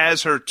 Wendy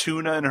has her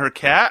tuna and her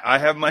cat. I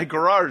have my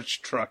garage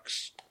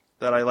trucks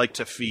that I like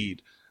to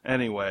feed.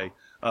 Anyway,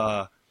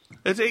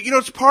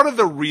 it's part of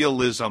the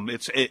realism.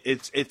 It's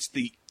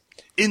the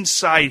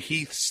inside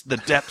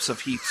the depths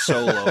of Heath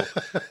Solo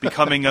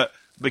becoming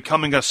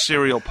a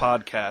serial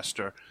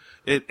podcaster.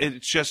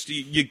 It's just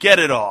you get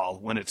it all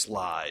when it's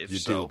live. You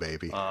do,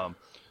 baby.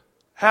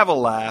 Have a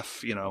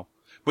laugh,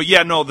 But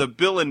yeah, no, the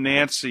Bill and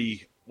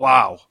Nancy.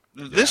 Wow,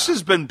 this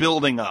has been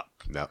building up.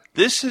 No.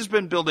 This has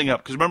been building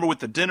up because remember with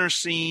the dinner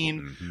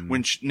scene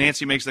when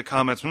Nancy makes the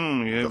comments,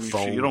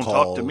 you don't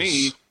talk to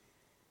me.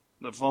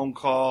 The phone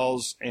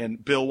calls,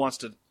 and Bill wants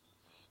to,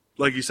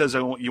 like he says,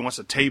 he wants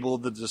to table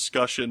the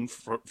discussion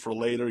for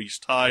later. He's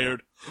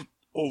tired,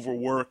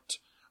 overworked.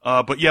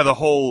 But yeah, the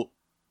whole,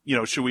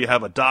 should we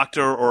have a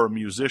doctor or a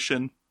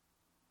musician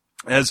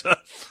as a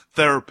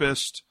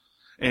therapist?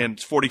 And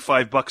it's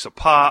 $45 a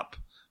pop.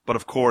 But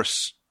of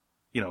course,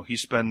 he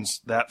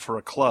spends that for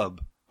a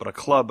club. But a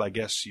club, I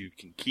guess you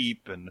can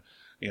keep and,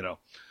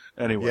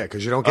 Anyway, yeah,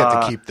 because you don't get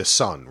to keep the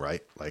son,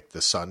 right? Like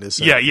the son is.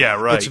 Yeah,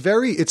 right.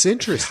 It's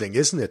interesting,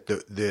 isn't it?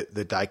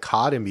 The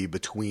dichotomy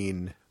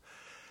between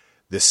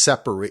the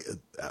separate.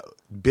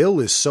 Bill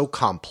is so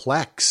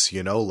complex,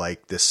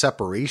 like the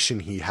separation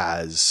he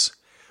has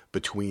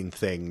between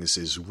things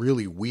is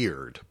really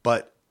weird.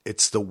 But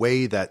it's the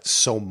way that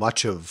so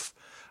much of,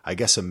 I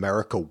guess,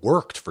 America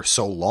worked for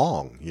so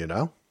long,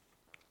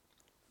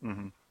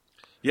 Mm-hmm.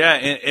 Yeah,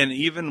 and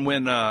even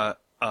when.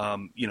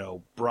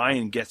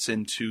 Brian gets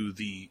into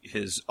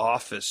his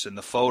office and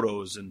the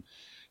photos and,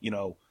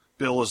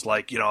 Bill is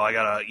like, I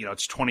gotta,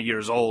 it's 20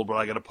 years old, but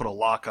I gotta put a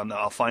lock on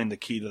I'll find the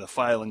key to the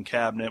filing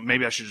cabinet.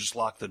 Maybe I should just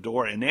lock the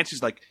door. And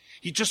Nancy's like,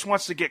 he just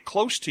wants to get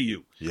close to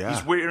you. Yeah.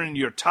 He's wearing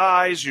your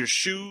ties, your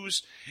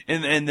shoes.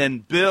 And then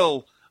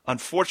Bill,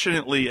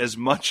 unfortunately, as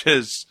much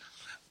as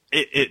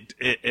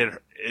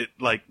it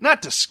like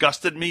not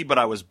disgusted me, but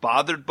I was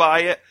bothered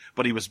by it.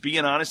 But he was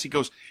being honest. He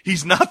goes,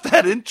 he's not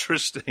that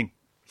interesting.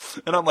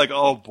 And I'm like,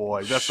 oh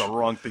boy, that's the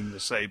wrong thing to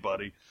say,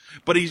 buddy.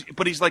 But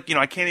he's like,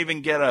 I can't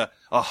even get a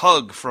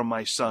hug from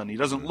my son. He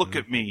doesn't look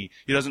at me.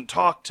 He doesn't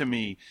talk to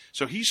me.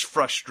 So he's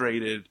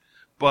frustrated,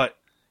 but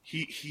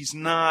he's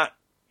not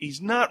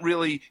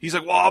really, he's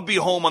like, well, I'll be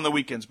home on the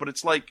weekends. But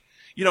it's like,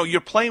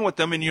 you're playing with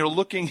them and you're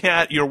looking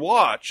at your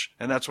watch.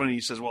 And that's when he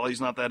says, well,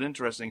 he's not that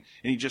interesting.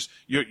 And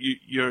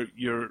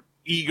you're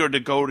eager to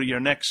go to your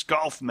next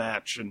golf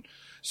match. And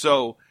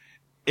so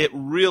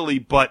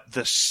but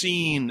the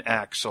scene,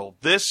 Axel,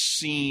 this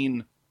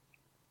scene,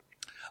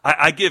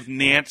 I give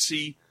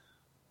Nancy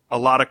a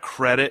lot of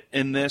credit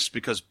in this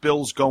because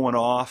Bill's going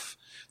off,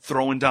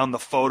 throwing down the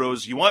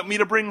photos. You want me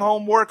to bring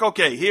home work?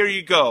 Okay, here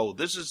you go.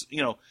 This is,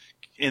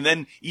 and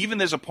then even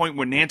there's a point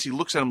where Nancy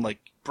looks at him like,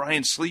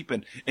 Brian's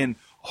sleeping, and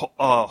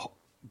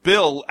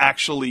Bill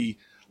actually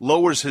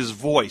lowers his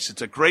voice.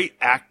 It's a great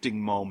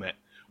acting moment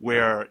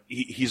where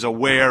he's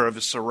aware of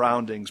his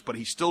surroundings, but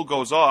he still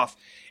goes off.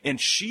 And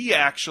she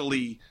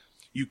actually,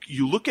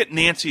 you look at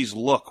Nancy's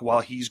look while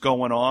he's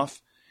going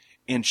off,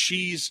 and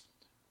she's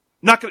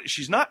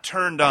not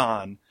turned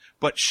on,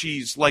 but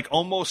she's like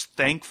almost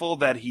thankful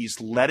that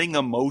he's letting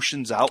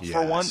emotions out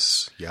for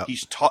once. Yep.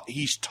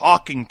 He's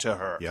talking to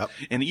her. Yep.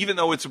 And even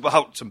though it's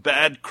about some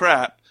bad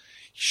crap,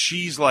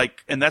 she's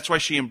like, and that's why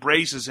she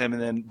embraces him.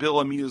 And then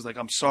Bill immediately is like,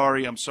 I'm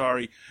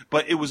sorry.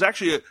 But it was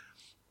actually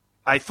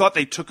I thought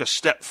they took a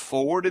step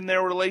forward in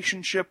their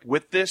relationship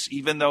with this,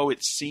 even though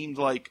it seemed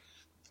like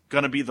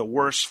going to be the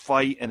worst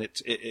fight and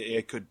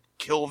it could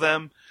kill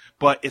them.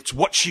 But it's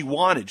what she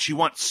wanted. She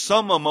wants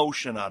some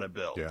emotion out of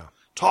Bill. Yeah.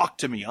 Talk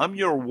to me. I'm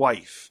your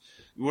wife.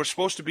 We're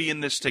supposed to be in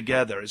this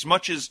together. As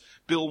much as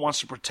Bill wants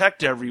to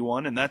protect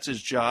everyone, and that's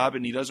his job,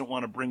 and he doesn't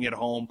want to bring it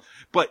home,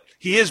 but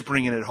he is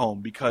bringing it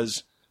home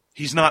because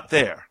he's not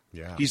there.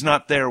 Yeah. He's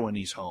not there when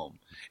he's home.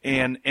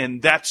 And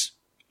that's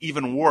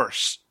even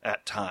worse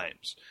at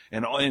times.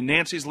 And in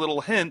Nancy's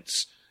little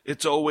hints,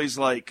 it's always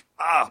like,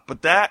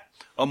 but that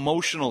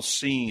emotional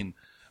scene,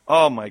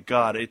 oh my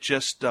God, it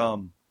just,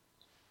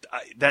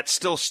 that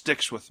still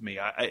sticks with me.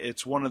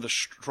 It's one of the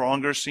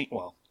stronger scenes.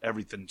 Well,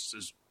 everything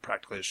is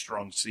practically a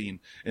strong scene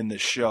in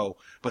this show,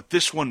 but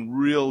this one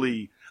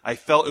really, I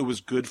felt it was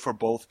good for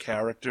both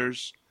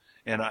characters,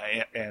 and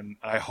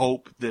I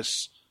hope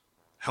this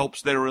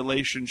helps their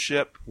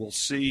relationship. We'll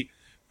see,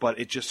 but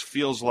it just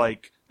feels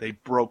like they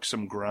broke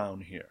some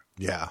ground here.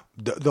 Yeah,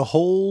 the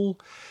whole.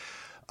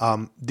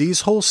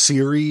 These whole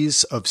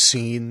series of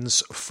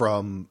scenes,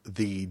 from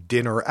the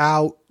dinner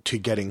out to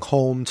getting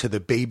home to the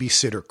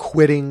babysitter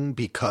quitting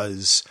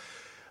because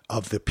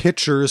of the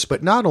pictures,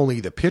 but not only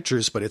the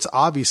pictures, but it's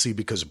obviously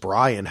because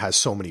Brian has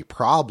so many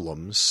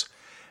problems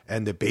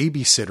and the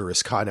babysitter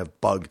is kind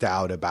of bugged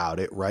out about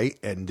it, right?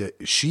 And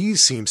she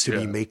seems to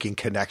be making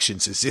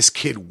connections. Is this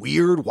kid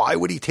weird? Why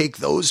would he take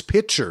those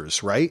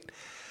pictures, right?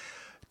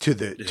 To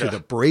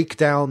the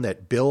breakdown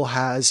that Bill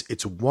has.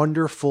 It's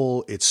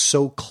wonderful. It's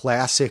so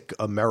classic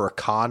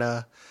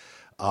Americana.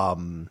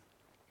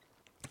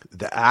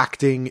 The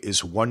acting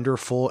is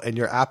wonderful, and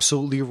you're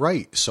absolutely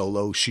right,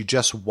 Solo. She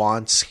just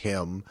wants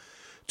him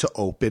to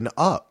open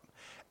up,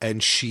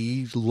 and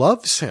she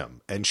loves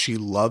him, and she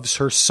loves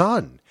her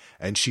son,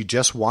 and she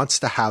just wants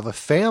to have a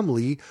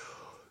family.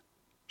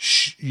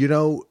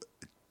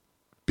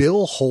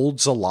 Bill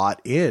holds a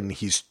lot in.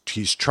 He's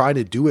trying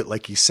to do it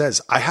like he says,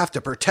 I have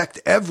to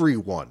protect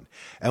everyone.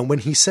 And when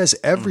he says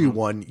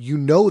everyone, you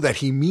know that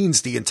he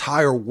means the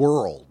entire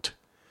world.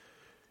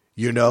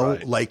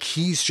 Right. Like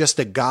he's just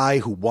a guy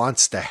who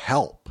wants to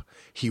help.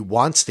 He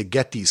wants to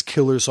get these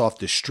killers off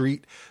the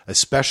street,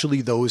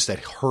 especially those that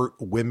hurt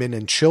women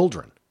and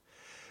children.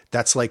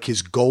 That's like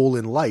his goal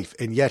in life.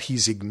 And yet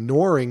he's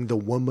ignoring the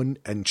woman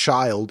and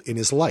child in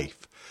his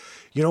life.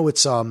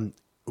 It's,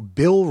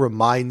 Bill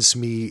reminds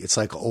me, it's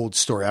like an old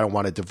story. I don't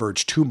want to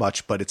diverge too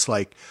much, but it's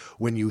like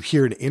when you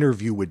hear an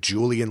interview with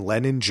Julian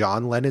Lennon,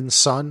 John Lennon's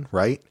son,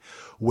 right?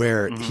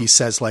 Where he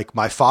says, like,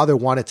 my father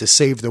wanted to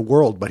save the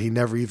world, but he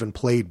never even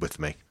played with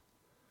me.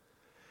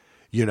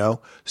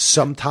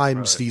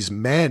 Sometimes these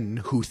men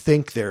who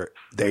think they're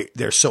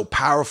so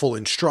powerful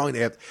and strong,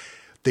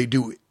 they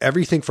do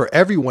everything for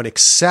everyone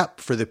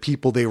except for the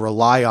people they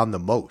rely on the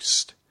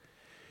most.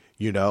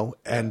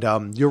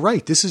 And you're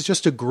right. This is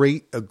just a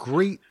great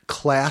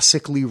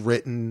classically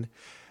written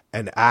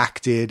and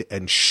acted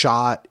and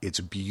shot. It's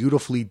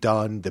beautifully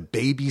done. The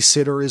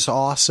babysitter is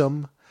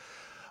awesome.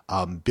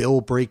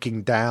 Bill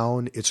breaking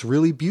down. It's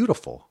really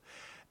beautiful.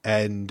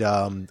 And,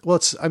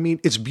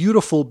 it's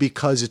beautiful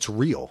because it's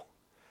real,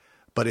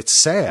 but it's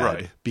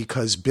sad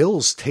because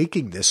Bill's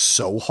taking this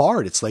so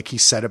hard. It's like he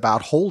said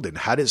about Holden.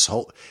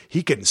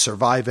 He can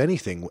survive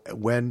anything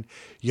when,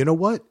 you know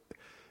what?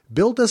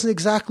 Bill doesn't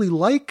exactly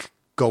like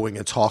going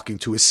and talking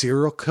to a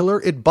serial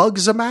killer. It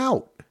bugs him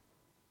out.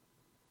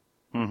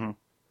 Mm-hmm.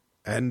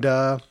 And,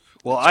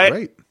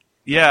 great.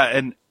 Yeah.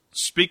 And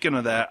speaking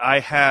of that,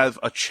 I have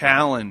a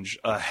challenge,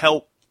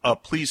 a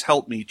please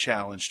help me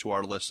challenge to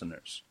our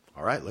listeners.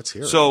 All right, let's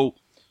hear it. So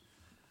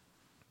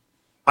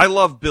I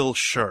love Bill's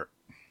shirt.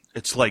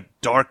 It's like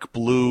dark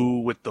blue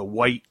with the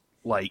white,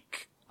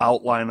 like,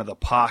 outline of the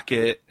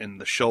pocket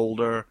and the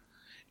shoulder.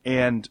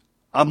 And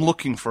I'm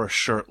looking for a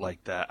shirt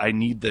like that. I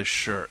need this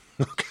shirt.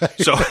 Okay.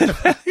 So,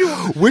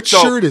 which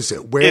shirt is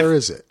it? Where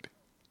is it?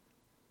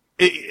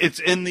 It's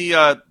in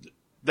the,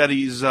 that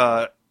he's,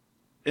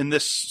 in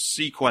this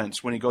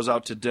sequence when he goes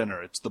out to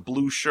dinner. It's the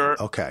blue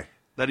shirt. Okay.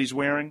 That he's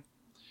wearing.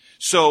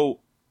 So,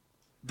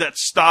 that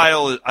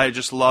style, I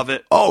just love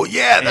it. Oh,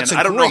 yeah, that's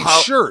and a great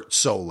shirt,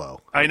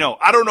 Solo. I know.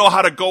 I don't know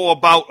how to go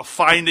about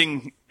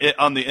finding it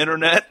on the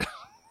internet.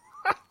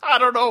 I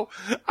don't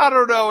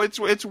know.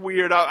 It's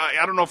weird.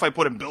 I don't know if I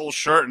put in Bill's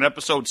shirt in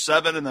episode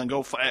 7 and then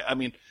go.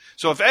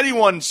 So if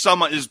anyone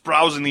is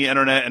browsing the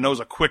internet and knows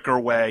a quicker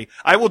way,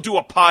 I will do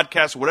a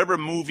podcast, whatever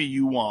movie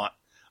you want.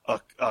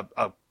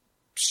 A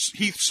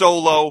Heath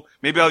Solo.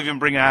 Maybe I'll even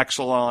bring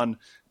Axel on.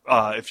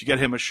 If you get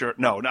him a shirt.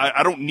 No,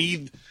 I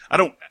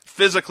don't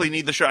physically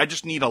need the shirt. I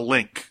just need a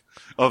link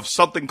of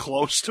something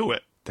close to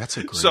it. That's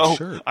a great shirt.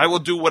 So I will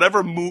do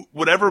whatever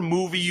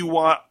movie you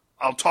want.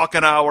 I'll talk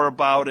an hour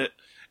about it.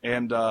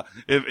 And,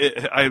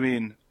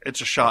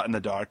 it's a shot in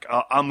the dark.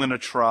 I'm going to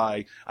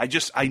try.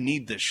 I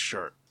need this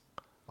shirt.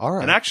 All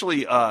right. And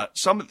actually,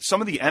 some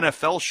of the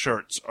NFL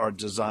shirts are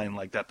designed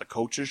like that. The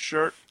coach's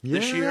shirt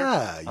this year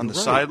on the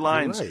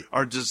sidelines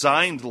are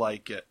designed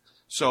like it.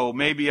 So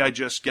maybe I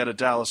just get a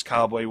Dallas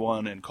Cowboy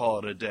one and call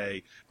it a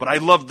day. But I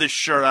love this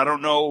shirt. I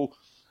don't know.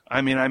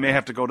 I may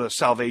have to go to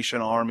Salvation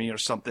Army or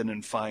something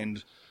and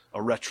find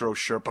a retro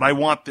shirt. But I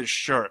want this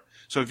shirt.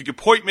 So if you could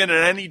point me in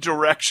any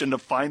direction to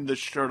find this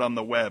shirt on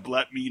the web,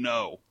 let me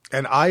know.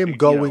 And I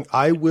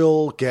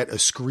will get a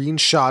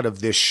screenshot of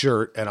this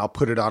shirt and I'll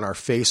put it on our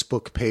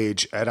Facebook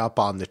page and up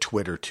on the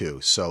Twitter too.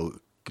 So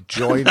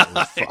find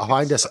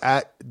us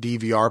at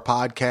DVR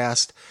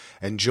Podcast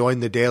and join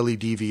the Daily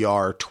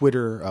DVR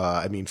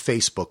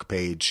Facebook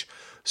page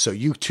so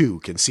you too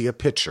can see a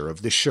picture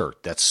of the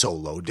shirt that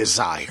Solo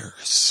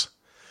desires.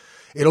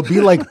 It'll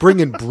be like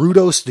bringing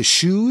Brutos the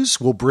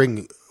shoes. We'll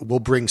bring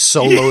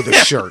Solo the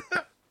shirt.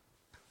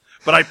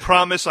 But I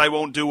promise I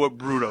won't do what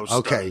Brutos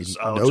does.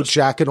 No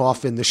jacking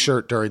off in the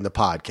shirt during the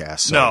podcast,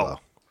 Solo. No,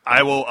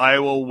 I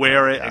will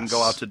wear it and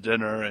go out to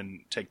dinner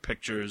and take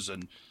pictures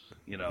and,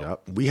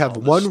 Yep. We have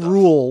one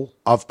rule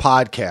of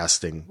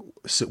podcasting.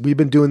 So we've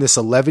been doing this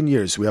 11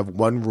 years. We have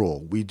one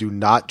rule. We do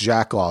not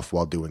jack off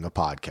while doing a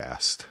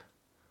podcast.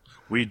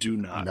 We do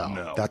not.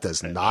 No, that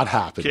does not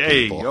happen.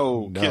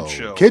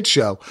 Kid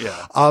show.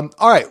 Yeah. All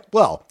right.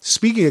 Well,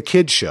 speaking of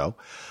kid show,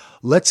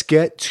 let's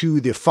get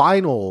to the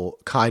final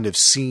kind of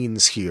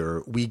scenes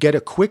here. We get a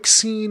quick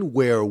scene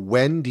where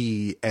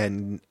Wendy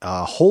and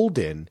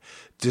Holden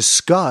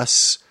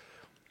discuss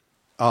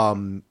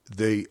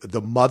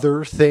the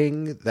mother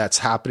thing that's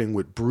happening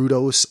with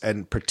Brutos,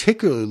 and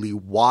particularly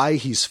why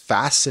he's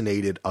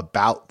fascinated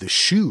about the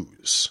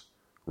shoes,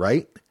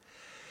 right?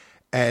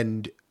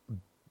 And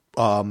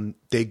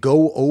they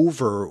go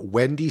over,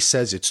 Wendy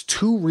says it's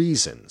 2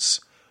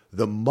 reasons.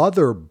 The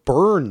mother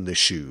burned the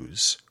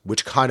shoes,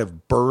 which kind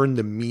of burned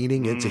the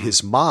meaning into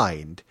his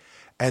mind.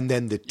 And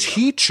then the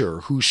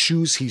teacher whose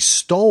shoes he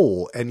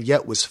stole and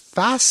yet was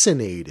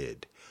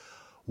fascinated.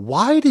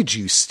 Why did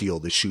you steal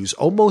the shoes?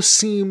 Almost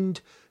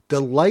seemed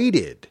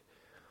delighted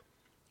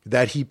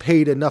that he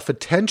paid enough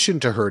attention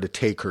to her to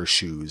take her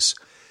shoes.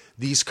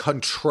 These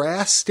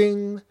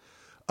contrasting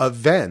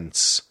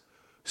events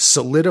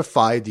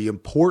solidified the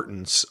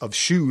importance of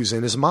shoes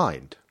in his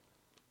mind.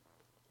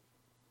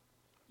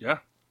 Yeah.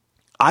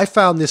 I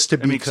found this to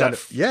be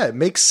it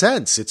makes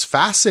sense. It's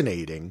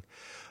fascinating.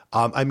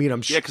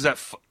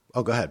 because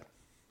oh, go ahead.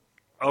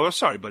 Oh,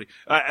 sorry, buddy.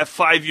 At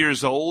 5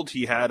 years old,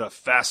 he had a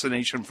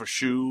fascination for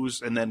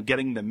shoes, and then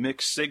getting the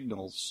mixed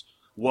signals.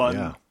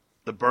 One,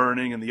 the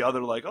burning, and the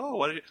other,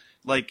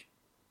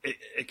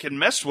 it can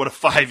mess with a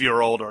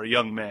 5-year-old or a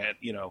young man,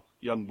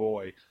 young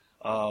boy.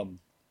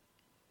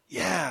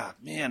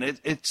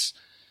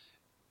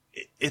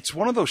 It's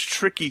one of those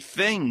tricky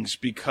things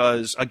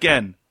because,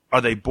 again, are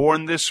they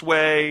born this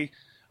way?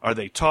 Are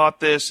they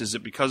taught this? Is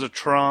it because of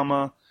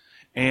trauma?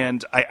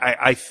 And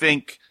I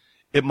think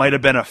it might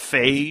have been a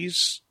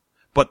phase,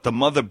 but the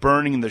mother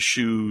burning the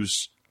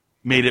shoes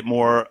made it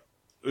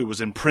it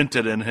was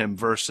imprinted in him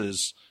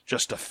versus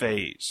just a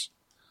phase.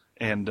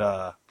 And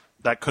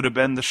that could have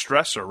been the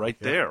stressor right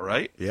there,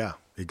 right? Yeah,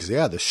 the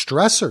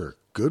stressor,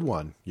 good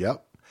one,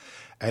 yep.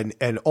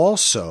 And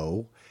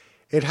also,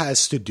 it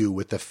has to do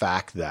with the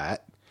fact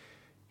that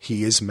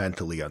he is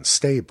mentally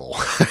unstable.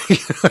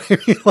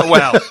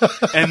 Well,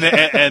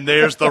 and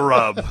there's the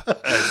rub.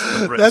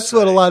 That's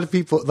what a lot of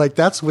people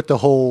that's what the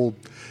whole,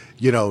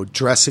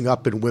 dressing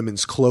up in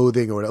women's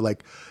clothing or whatever.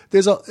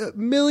 There's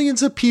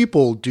millions of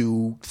people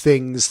do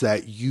things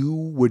that you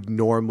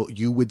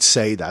would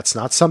say that's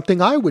not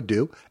something I would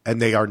do,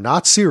 and they are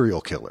not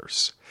serial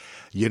killers.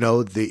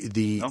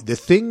 The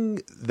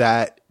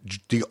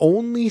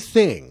only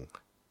thing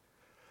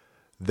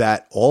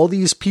that all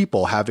these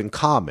people have in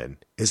common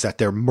is that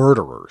they're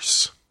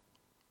murderers,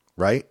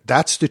 right?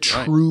 That's the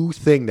true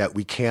thing that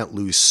we can't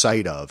lose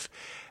sight of.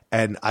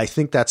 And I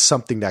think that's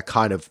something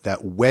that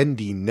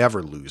Wendy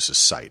never loses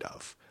sight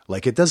of.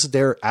 Like, it does,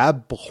 their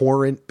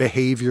abhorrent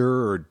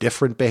behavior or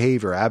different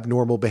behavior,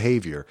 abnormal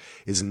behavior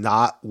is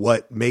not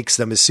what makes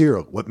them a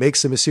serial. What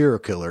makes them a serial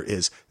killer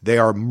is they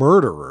are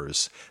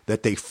murderers,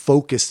 that they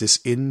focus this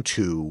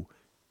into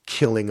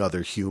killing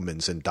other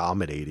humans and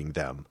dominating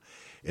them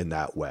in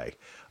that way.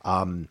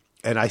 And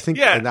I think,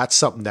 and that's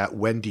something that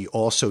Wendy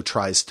also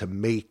tries to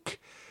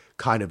make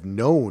kind of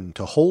known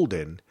to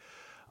Holden.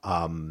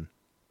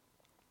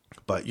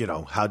 But, you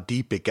know, how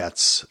deep it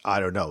gets, I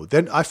don't know.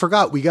 Then I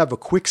forgot we have a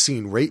quick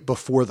scene right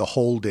before the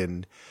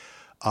Holden.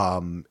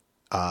 Now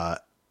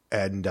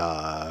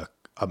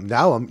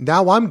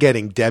I'm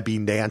getting Debbie,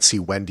 Nancy,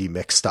 Wendy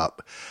mixed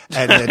up.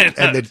 And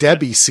the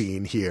Debbie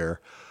scene here,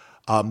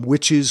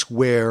 which is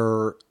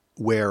where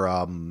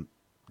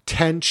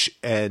Tench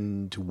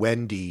and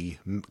Wendy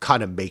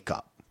kind of make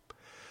up.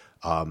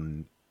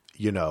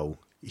 You know,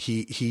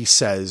 he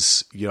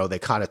says, you know, they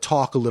kind of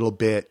talk a little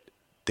bit.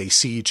 They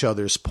see each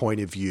other's point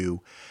of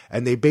view,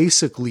 and they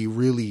basically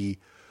really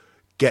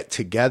get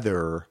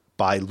together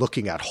by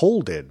looking at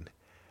Holden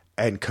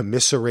and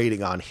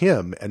commiserating on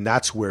him. And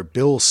that's where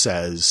Bill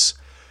says,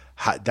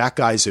 that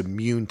guy's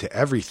immune to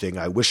everything.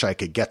 I wish I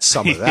could get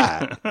some of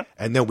that.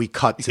 And then we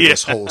cut to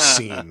this whole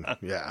scene.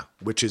 Yeah.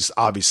 Which is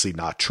obviously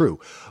not true.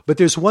 But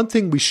there's one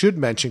thing we should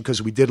mention, because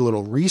we did a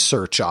little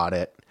research on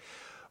it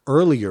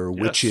earlier,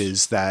 which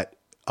is that,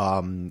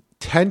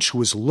 Tench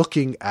was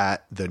looking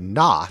at the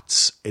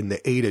knots in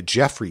the Ada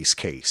Jeffries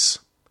case.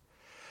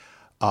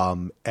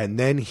 And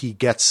then he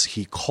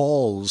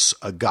calls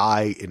a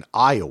guy in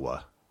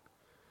Iowa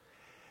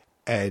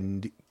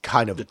and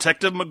kind of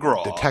Detective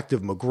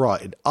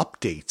McGraw, and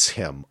updates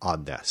him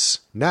on this.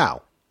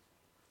 Now,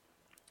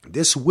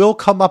 this will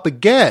come up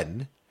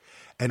again,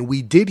 and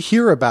we did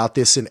hear about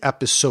this in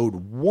episode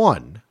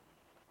 1,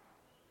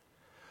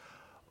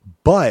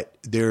 but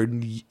there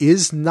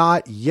is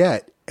not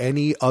yet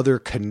any other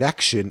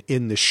connection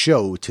in the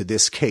show to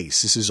this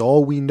case. This is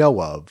all we know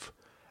of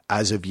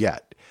as of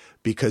yet,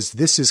 because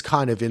this is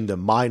kind of in the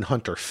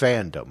Mindhunter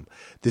fandom.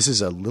 This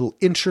is a little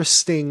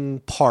interesting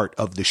part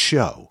of the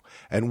show,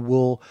 and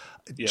we'll,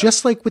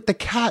 just like with the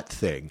cat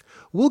thing,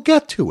 we'll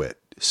get to it.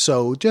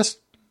 So just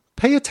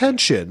pay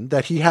attention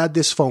that he had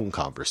this phone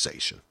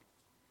conversation.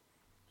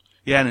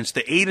 Yeah, and it's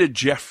the Ada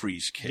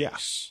Jeffries case. Yeah.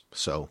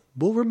 So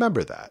we'll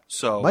remember that.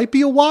 So might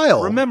be a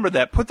while. Remember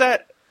that. Put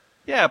that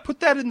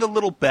in the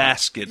little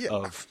basket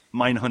of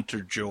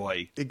Mindhunter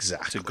joy.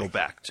 Exactly. To go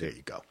back to. There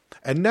you go.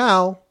 And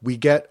now we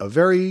get a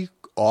very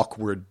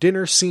awkward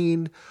dinner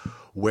scene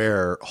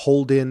where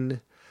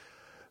Holden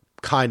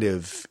kind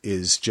of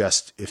is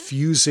just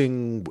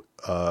effusing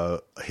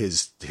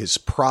his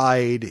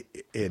pride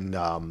in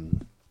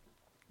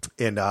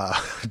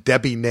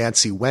Debbie,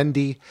 Nancy,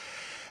 Wendy,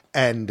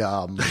 and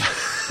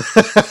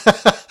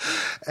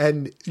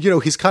and you know,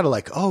 he's kind of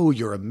like, "Oh,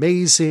 you're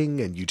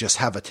amazing, and you just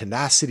have a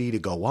tenacity to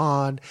go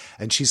on."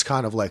 And she's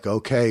kind of like,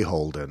 "Okay,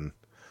 Holden,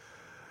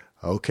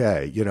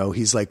 okay," you know,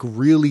 he's like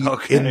really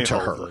into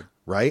her,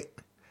 right?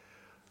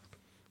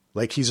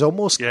 Like he's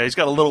almost he's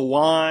got a little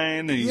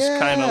wine, and he's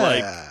kind of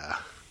like,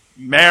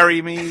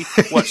 "Marry me,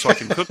 what? So I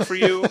can cook for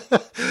you."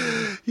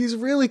 He's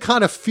really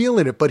kind of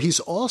feeling it, but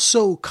he's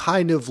also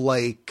kind of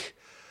like,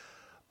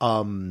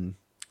 a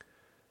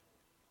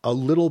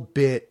little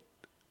bit.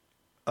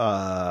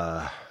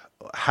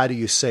 How do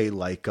you say,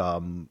 like,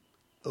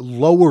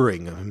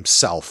 lowering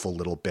himself a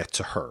little bit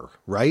to her,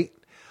 right?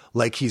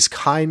 Like he's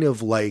kind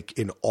of like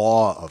in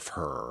awe of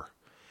her,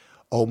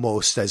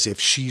 almost as if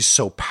she's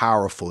so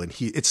powerful. And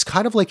it's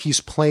kind of like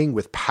he's playing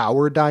with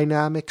power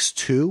dynamics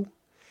too.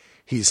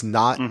 He's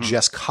not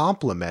just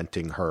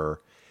complimenting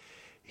her.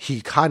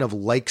 He kind of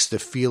likes the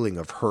feeling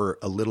of her,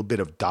 a little bit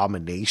of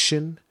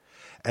domination.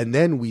 And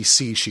then we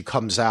see she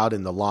comes out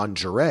in the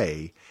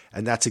lingerie,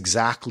 and that's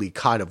exactly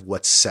kind of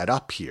what's set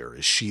up here,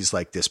 is she's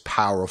like this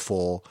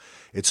powerful,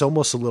 it's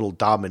almost a little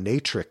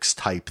dominatrix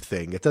type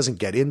thing. It doesn't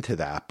get into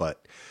that,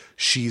 but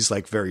she's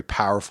like very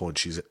powerful, and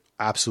she's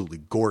absolutely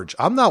gorgeous.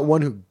 I'm not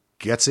one who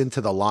gets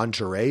into the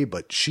lingerie,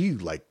 but she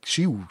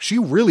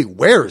really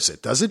wears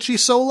it, doesn't she,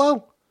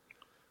 Solo?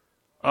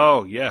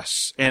 Oh,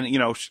 yes. And, you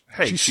know,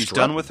 hey, she's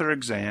done with her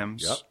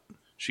exams. Yep.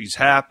 She's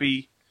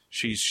happy.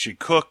 She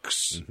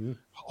cooks.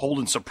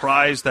 Holden's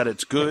surprised that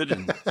it's good,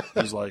 and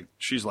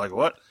she's like,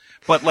 what?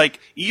 But like,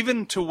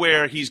 even to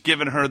where he's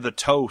given her the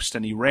toast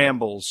and he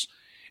rambles,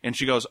 and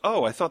she goes,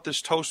 "Oh, I thought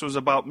this toast was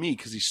about me,"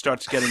 because he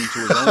starts getting into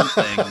his own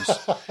things.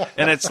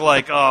 And it's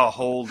like, oh,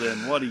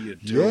 Holden, what are you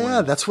doing?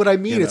 Yeah, that's what I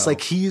mean. It's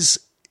like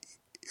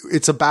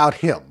it's about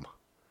him.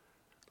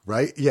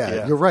 Right?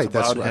 Yeah, you're right.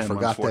 That's right. I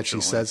forgot that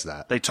she says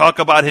that. They talk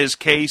about his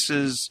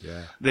cases.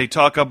 Yeah. They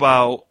talk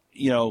about,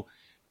 you know,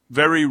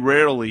 very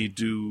rarely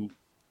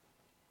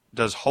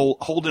does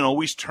Holden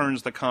always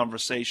turns the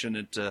conversation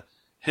into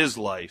his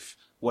life,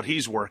 what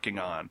he's working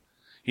on.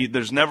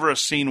 There's never a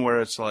scene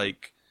where it's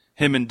like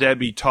him and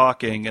Debbie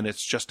talking and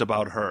it's just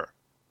about her.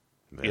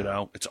 Yeah. You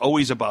know, it's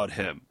always about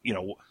him. You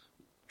know,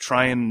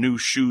 trying new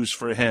shoes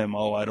for him.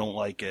 Oh, I don't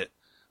like it.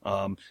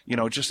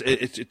 Just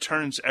it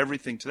turns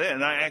everything to that.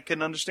 And I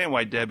can understand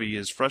why Debbie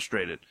is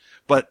frustrated.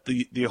 But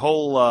the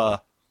whole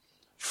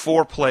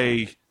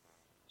foreplay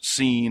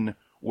scene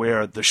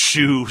where the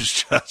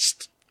shoes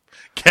just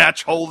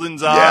catch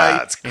Holden's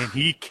eye and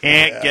he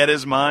can't get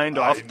his mind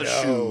off the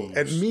shoes.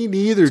 And me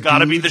neither, It's got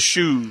to be the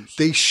shoes.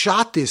 They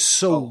shot this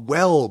so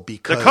well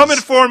because... They're coming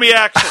for me,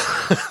 Axel.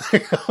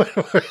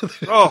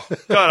 Oh,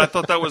 God, I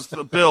thought that was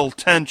the Bill,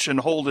 Tench,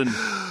 and Holden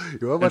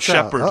and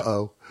Shepard.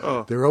 Uh-oh.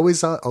 Oh. They're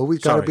always got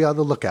to be on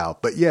the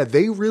lookout. But yeah,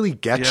 they really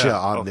get you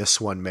on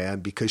this one, man,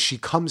 because she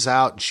comes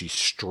out and she's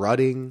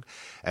strutting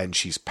and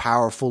she's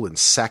powerful and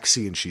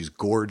sexy and she's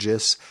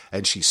gorgeous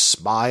and she's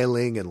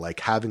smiling and like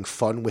having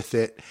fun with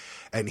it.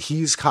 And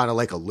he's kind of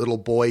like a little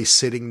boy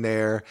sitting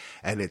there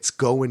and it's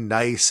going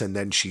nice. And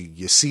then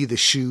you see the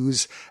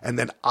shoes. And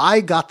then I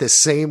got the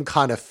same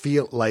kind of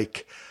feel,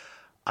 like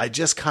I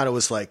just kind of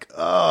was like,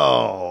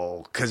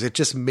 oh, because it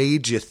just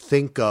made you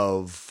think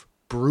of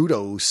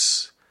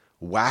Brutus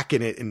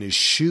whacking it in his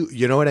shoe.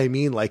 You know what I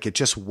mean? Like it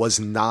just was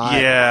not.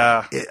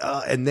 Yeah.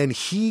 And then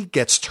he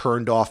gets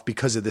turned off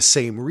because of the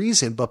same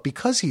reason, but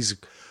because he's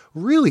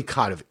really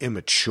kind of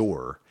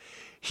immature,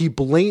 he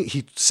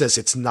says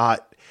it's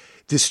not,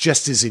 this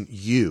just isn't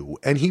you.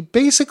 And he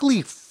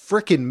basically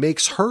frickin'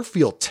 makes her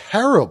feel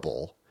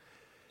terrible.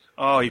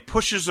 Oh, he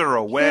pushes her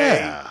away.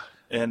 Yeah.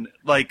 And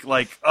like,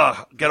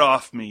 get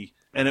off me.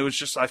 And it was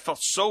just, I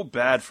felt so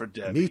bad for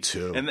Debbie. Me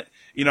too. And,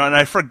 and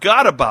I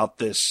forgot about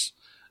this.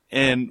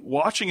 And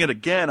watching it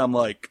again, I'm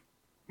like,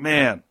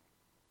 man,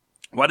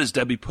 why does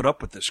Debbie put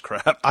up with this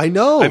crap? I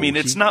know. I mean,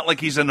 it's not like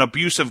he's an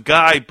abusive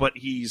guy, but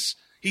he's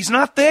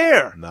not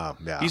there. No,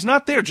 yeah. He's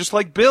not there. Just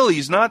like Bill,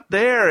 he's not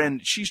there.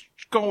 And she's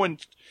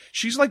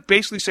like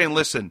basically saying,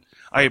 listen,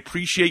 I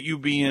appreciate you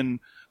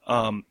being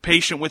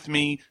patient with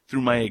me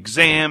through my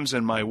exams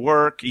and my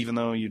work, even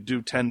though you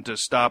do tend to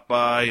stop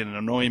by and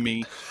annoy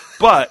me.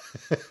 But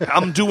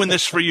I'm doing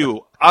this for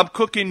you. I'm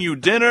cooking you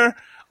dinner.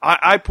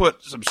 I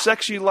put some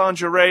sexy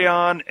lingerie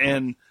on,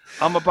 and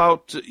I'm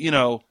about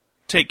to,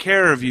 take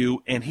care of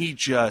you. And he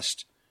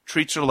just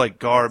treats her like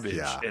garbage.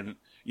 Yeah. And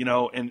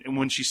and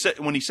when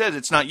he says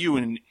it's not you,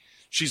 and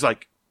she's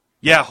like,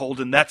 yeah,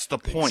 Holden, that's the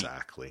point.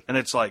 Exactly. And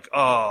it's like,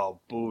 oh,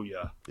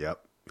 booyah. Yep.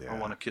 Yeah. I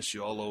want to kiss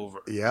you all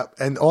over. Yep.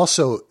 And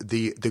also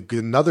the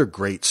another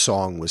great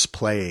song was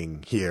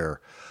playing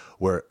here,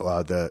 where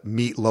the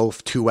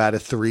Meatloaf 2 out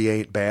of 3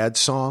 Ain't Bad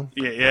song.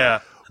 Yeah.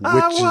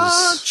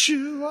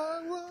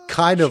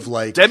 Kind of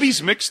like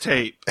Debbie's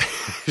mixtape.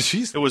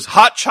 It was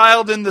Hot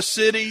Child in the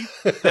City,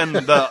 and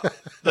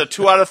the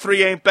 2 out of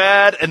 3 Ain't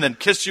Bad, and then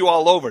Kiss You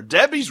All Over.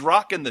 Debbie's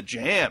rocking the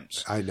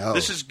jams. I know.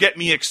 This is get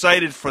me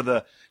excited for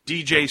the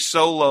DJ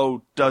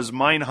Solo Does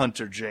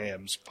Mindhunter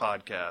Jams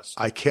podcast.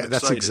 I can't.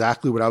 That's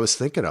exactly what I was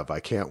thinking of. I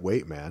can't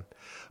wait, man.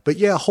 But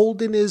yeah,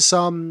 Holden is,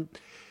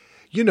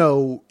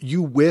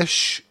 you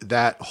wish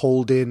that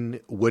Holden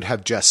would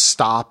have just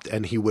stopped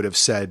and he would have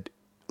said,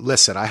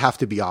 listen, I have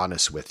to be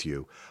honest with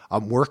you.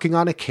 I'm working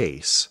on a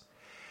case.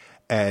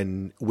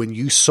 And when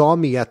you saw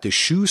me at the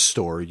shoe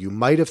store, you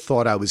might have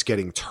thought I was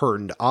getting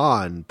turned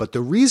on. But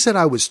the reason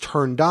I was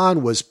turned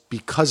on was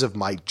because of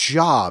my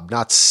job,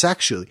 not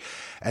sexually.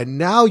 And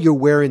now you're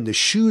wearing the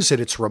shoes and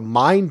it's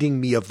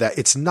reminding me of that.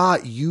 It's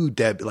not you,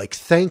 Deb. Like,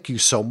 thank you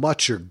so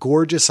much. You're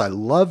gorgeous. I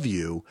love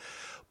you.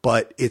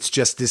 But it's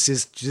just, this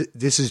is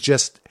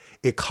just,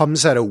 it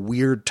comes at a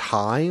weird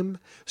time.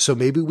 So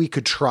maybe we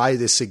could try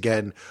this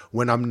again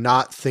when I'm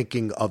not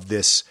thinking of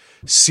this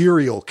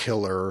serial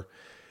killer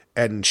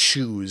and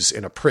shoes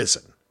in a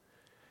prison,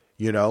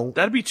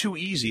 That'd be too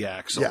easy,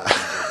 Axel. Yeah.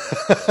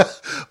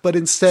 But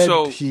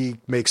instead he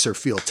makes her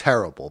feel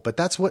terrible. But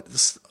that's what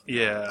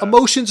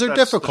emotions are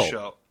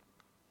difficult.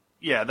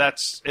 Yeah,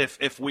 that's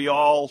if we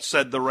all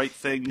said the right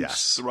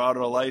things throughout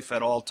our life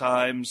at all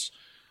times,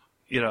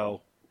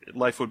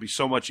 life would be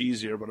so much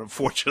easier, but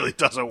unfortunately it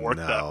doesn't work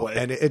that way.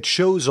 And it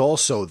shows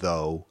also,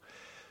 though,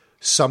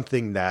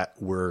 something that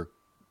we're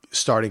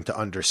starting to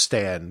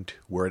understand.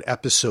 We're at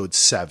episode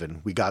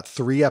 7. We got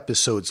 3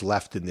 episodes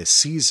left in this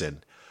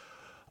season.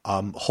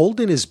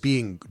 Holden is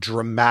being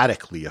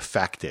dramatically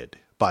affected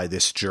by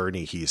this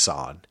journey he's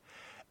on.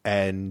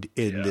 And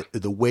in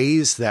the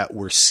ways that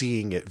we're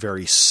seeing it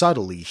very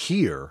subtly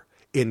here,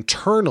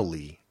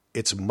 internally,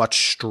 it's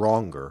much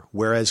stronger.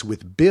 Whereas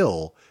with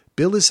Bill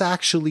is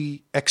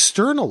actually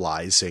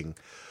externalizing,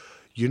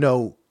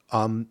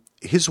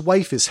 his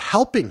wife is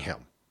helping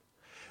him.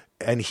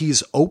 And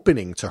he's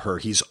opening to her.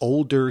 He's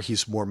older.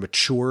 He's more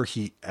mature.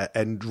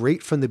 And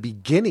right from the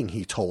beginning,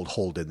 he told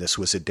Holden this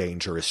was a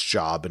dangerous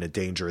job and a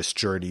dangerous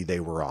journey they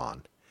were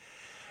on.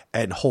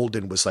 And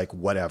Holden was like,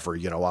 whatever,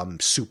 I'm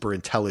super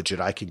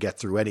intelligent. I can get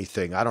through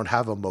anything. I don't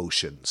have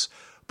emotions.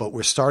 But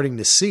we're starting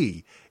to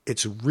see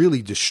it's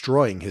really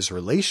destroying his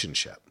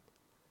relationship.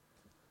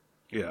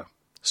 Yeah.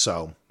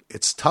 So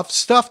it's tough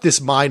stuff,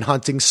 this mind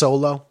hunting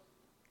Solo.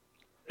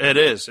 It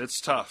is. It's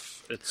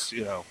tough. It's,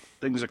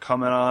 things are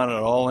coming on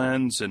at all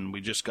ends, and we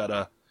just got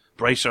to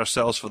brace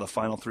ourselves for the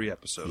final 3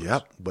 episodes.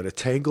 Yep. But a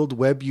tangled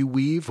web you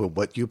weave, or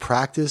what you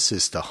practice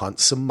is to hunt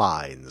some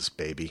minds,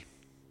 baby.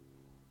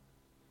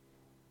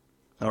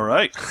 All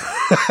right.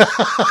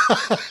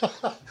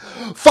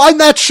 Find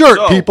that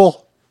shirt,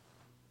 people.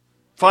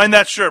 Find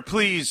that shirt,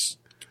 please.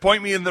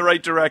 Point me in the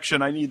right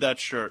direction. I need that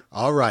shirt.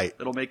 All right.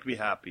 It'll make me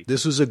happy.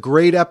 This was a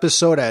great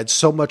episode. I had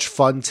so much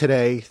fun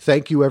today.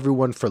 Thank you,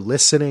 everyone, for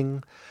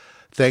listening.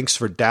 Thanks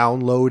for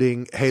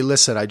downloading. Hey,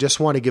 listen, I just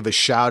want to give a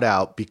shout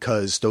out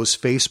because those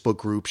Facebook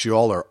groups, you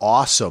all are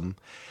awesome.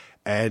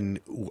 And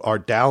our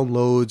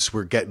downloads,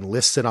 we're getting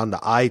listed on the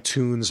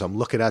iTunes. I'm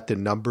looking at the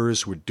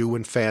numbers. We're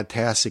doing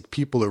fantastic.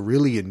 People are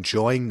really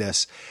enjoying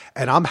this.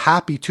 And I'm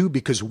happy too,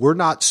 because we're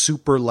not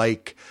super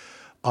like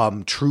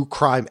true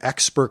crime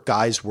expert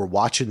guys. We're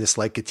watching this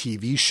like a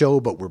TV show,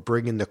 but we're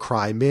bringing the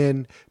crime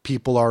in.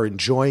 People are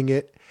enjoying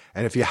it.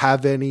 And if you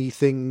have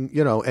anything,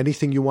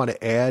 anything you want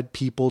to add,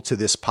 people, to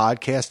this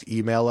podcast,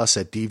 email us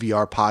at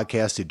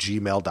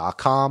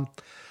dvrpodcast@gmail.com.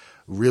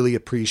 Really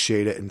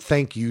appreciate it. And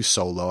thank you,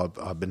 Solo.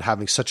 I've been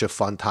having such a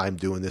fun time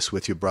doing this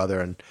with you,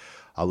 brother. And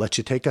I'll let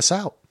you take us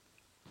out.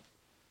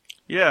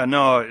 Yeah,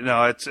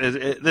 no,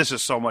 this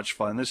is so much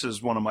fun. This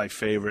is one of my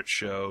favorite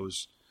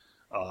shows.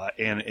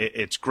 And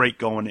it's great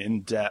going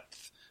in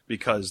depth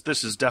because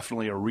this is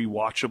definitely a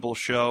rewatchable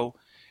show.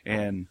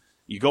 And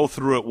you go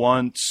through it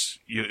once,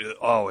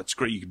 it's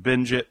great. You can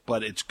binge it,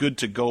 but it's good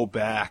to go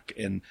back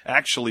and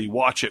actually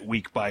watch it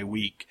week by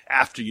week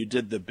after you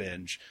did the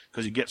binge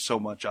because you get so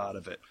much out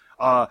of it.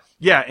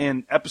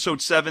 And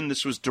episode 7,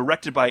 this was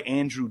directed by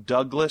Andrew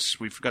Douglas.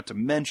 We forgot to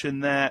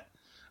mention that.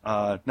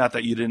 Not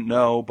that you didn't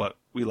know, but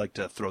we like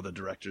to throw the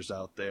directors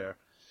out there.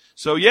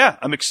 So yeah,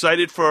 I'm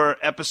excited for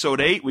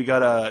episode 8. We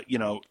got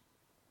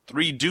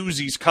 3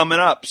 doozies coming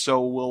up,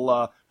 so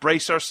we'll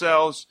brace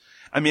ourselves.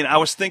 I mean, I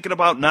was thinking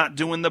about not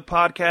doing the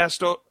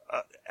podcast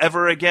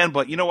ever again,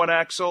 but you know what,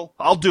 Axel?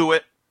 I'll do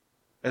it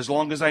as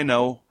long as I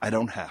know I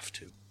don't have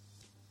to.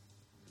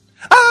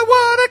 I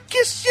wanna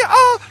kiss you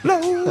all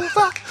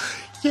over.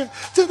 Yeah,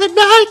 to the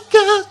night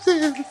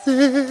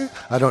closes.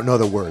 I don't know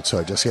the words, so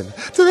I just get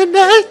to the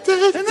night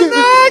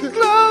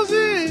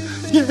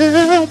closes.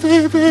 Yeah,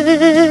 baby.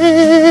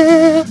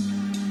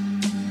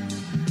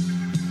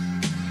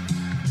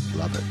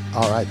 Love it.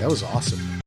 All right, that was awesome.